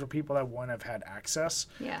themselves. And these were people that wouldn't have had access.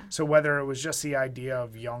 Yeah. So whether it was just the idea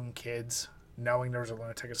of young kids knowing there was a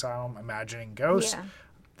lunatic asylum, imagining ghosts,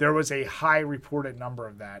 there was a high reported number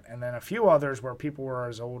of that. And then a few others where people were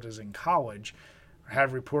as old as in college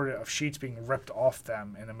have reported of sheets being ripped off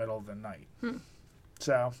them in the middle of the night.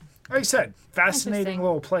 So, like I said, fascinating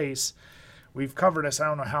little place. We've covered this I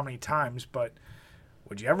don't know how many times, but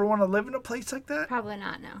would you ever want to live in a place like that? Probably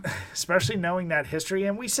not, no. Especially knowing that history.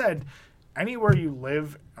 And we said anywhere you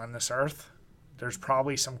live on this earth, there's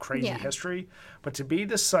probably some crazy history. But to be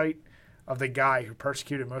the site of the guy who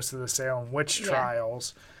persecuted most of the Salem witch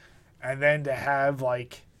trials, and then to have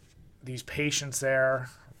like these patients there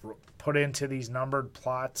put into these numbered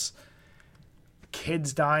plots,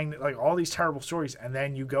 kids dying, like all these terrible stories, and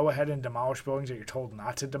then you go ahead and demolish buildings that you're told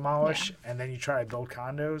not to demolish, and then you try to build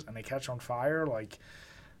condos and they catch on fire, like,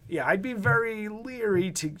 yeah, I'd be very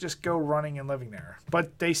leery to just go running and living there.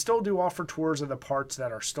 But they still do offer tours of the parts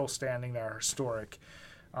that are still standing that are historic,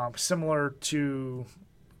 similar to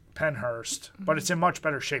Penhurst, but it's in much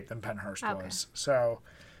better shape than Penhurst was. So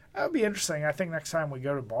that would be interesting. I think next time we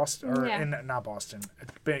go to Boston, or not Boston,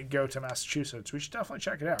 go to Massachusetts, we should definitely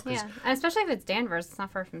check it out. Yeah, and especially if it's Danvers, it's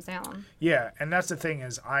not far from Salem. Yeah, and that's the thing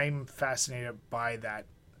is I'm fascinated by that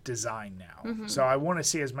design now. So I want to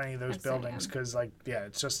see as many of those buildings because, like,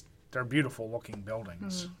 it's just they're beautiful looking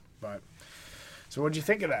buildings. But so what'd you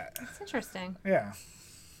think of that? It's interesting. Yeah.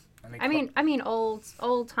 I mean,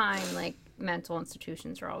 old time like mental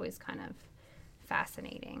institutions are always kind of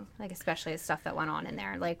fascinating, like especially the stuff that went on in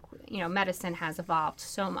there. Like, you know, medicine has evolved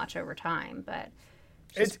so much over time, but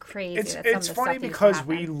it's crazy. It's funny because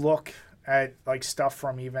we look at like stuff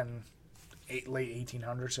from even late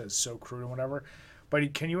 1800s as so crude and whatever.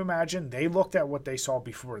 But can you imagine they looked at what they saw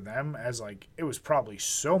before them as like it was probably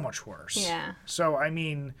so much worse. Yeah. So I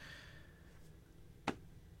mean,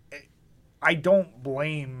 I don't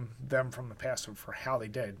blame them from the past for how they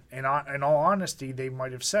did. And in all honesty, they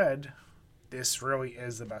might have said, this really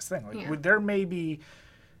is the best thing. Like there may be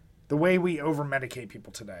the way we over-medicate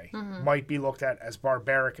people today might be looked at as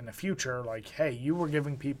barbaric in the future. Like, hey, you were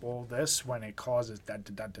giving people this when it causes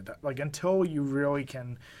that. Like, until you really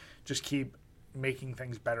can just keep making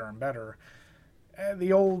things better and better.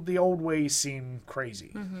 The old ways seem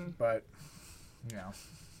crazy. But, you know,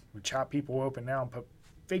 we chop people open now and put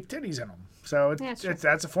fake titties in them. So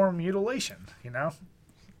that's a form of mutilation, you know?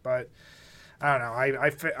 But I don't know.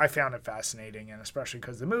 I found it fascinating, and especially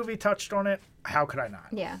because the movie touched on it. How could I not?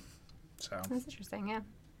 Yeah. So that's interesting. Yeah.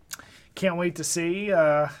 Can't wait to see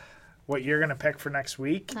what you're gonna pick for next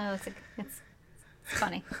week. Oh, it's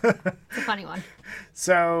funny. It's a funny one.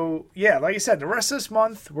 So yeah, like I said, the rest of this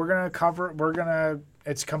month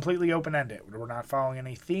it's completely open ended. We're not following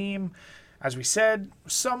any theme. As we said,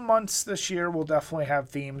 some months this year will definitely have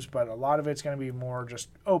themes, but a lot of it's going to be more just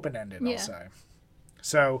open-ended, I'll say.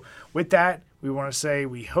 So with that, we want to say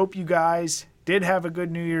we hope you guys did have a good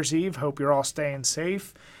New Year's Eve. Hope you're all staying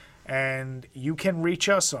safe. And you can reach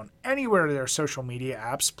us on anywhere there are social media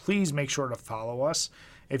apps. Please make sure to follow us.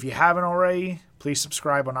 If you haven't already, please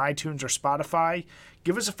subscribe on iTunes or Spotify.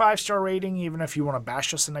 Give us a 5-star rating, even if you want to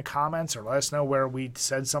bash us in the comments or let us know where we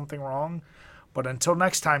said something wrong. But until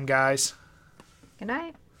next time, guys. Good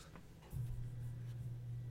night.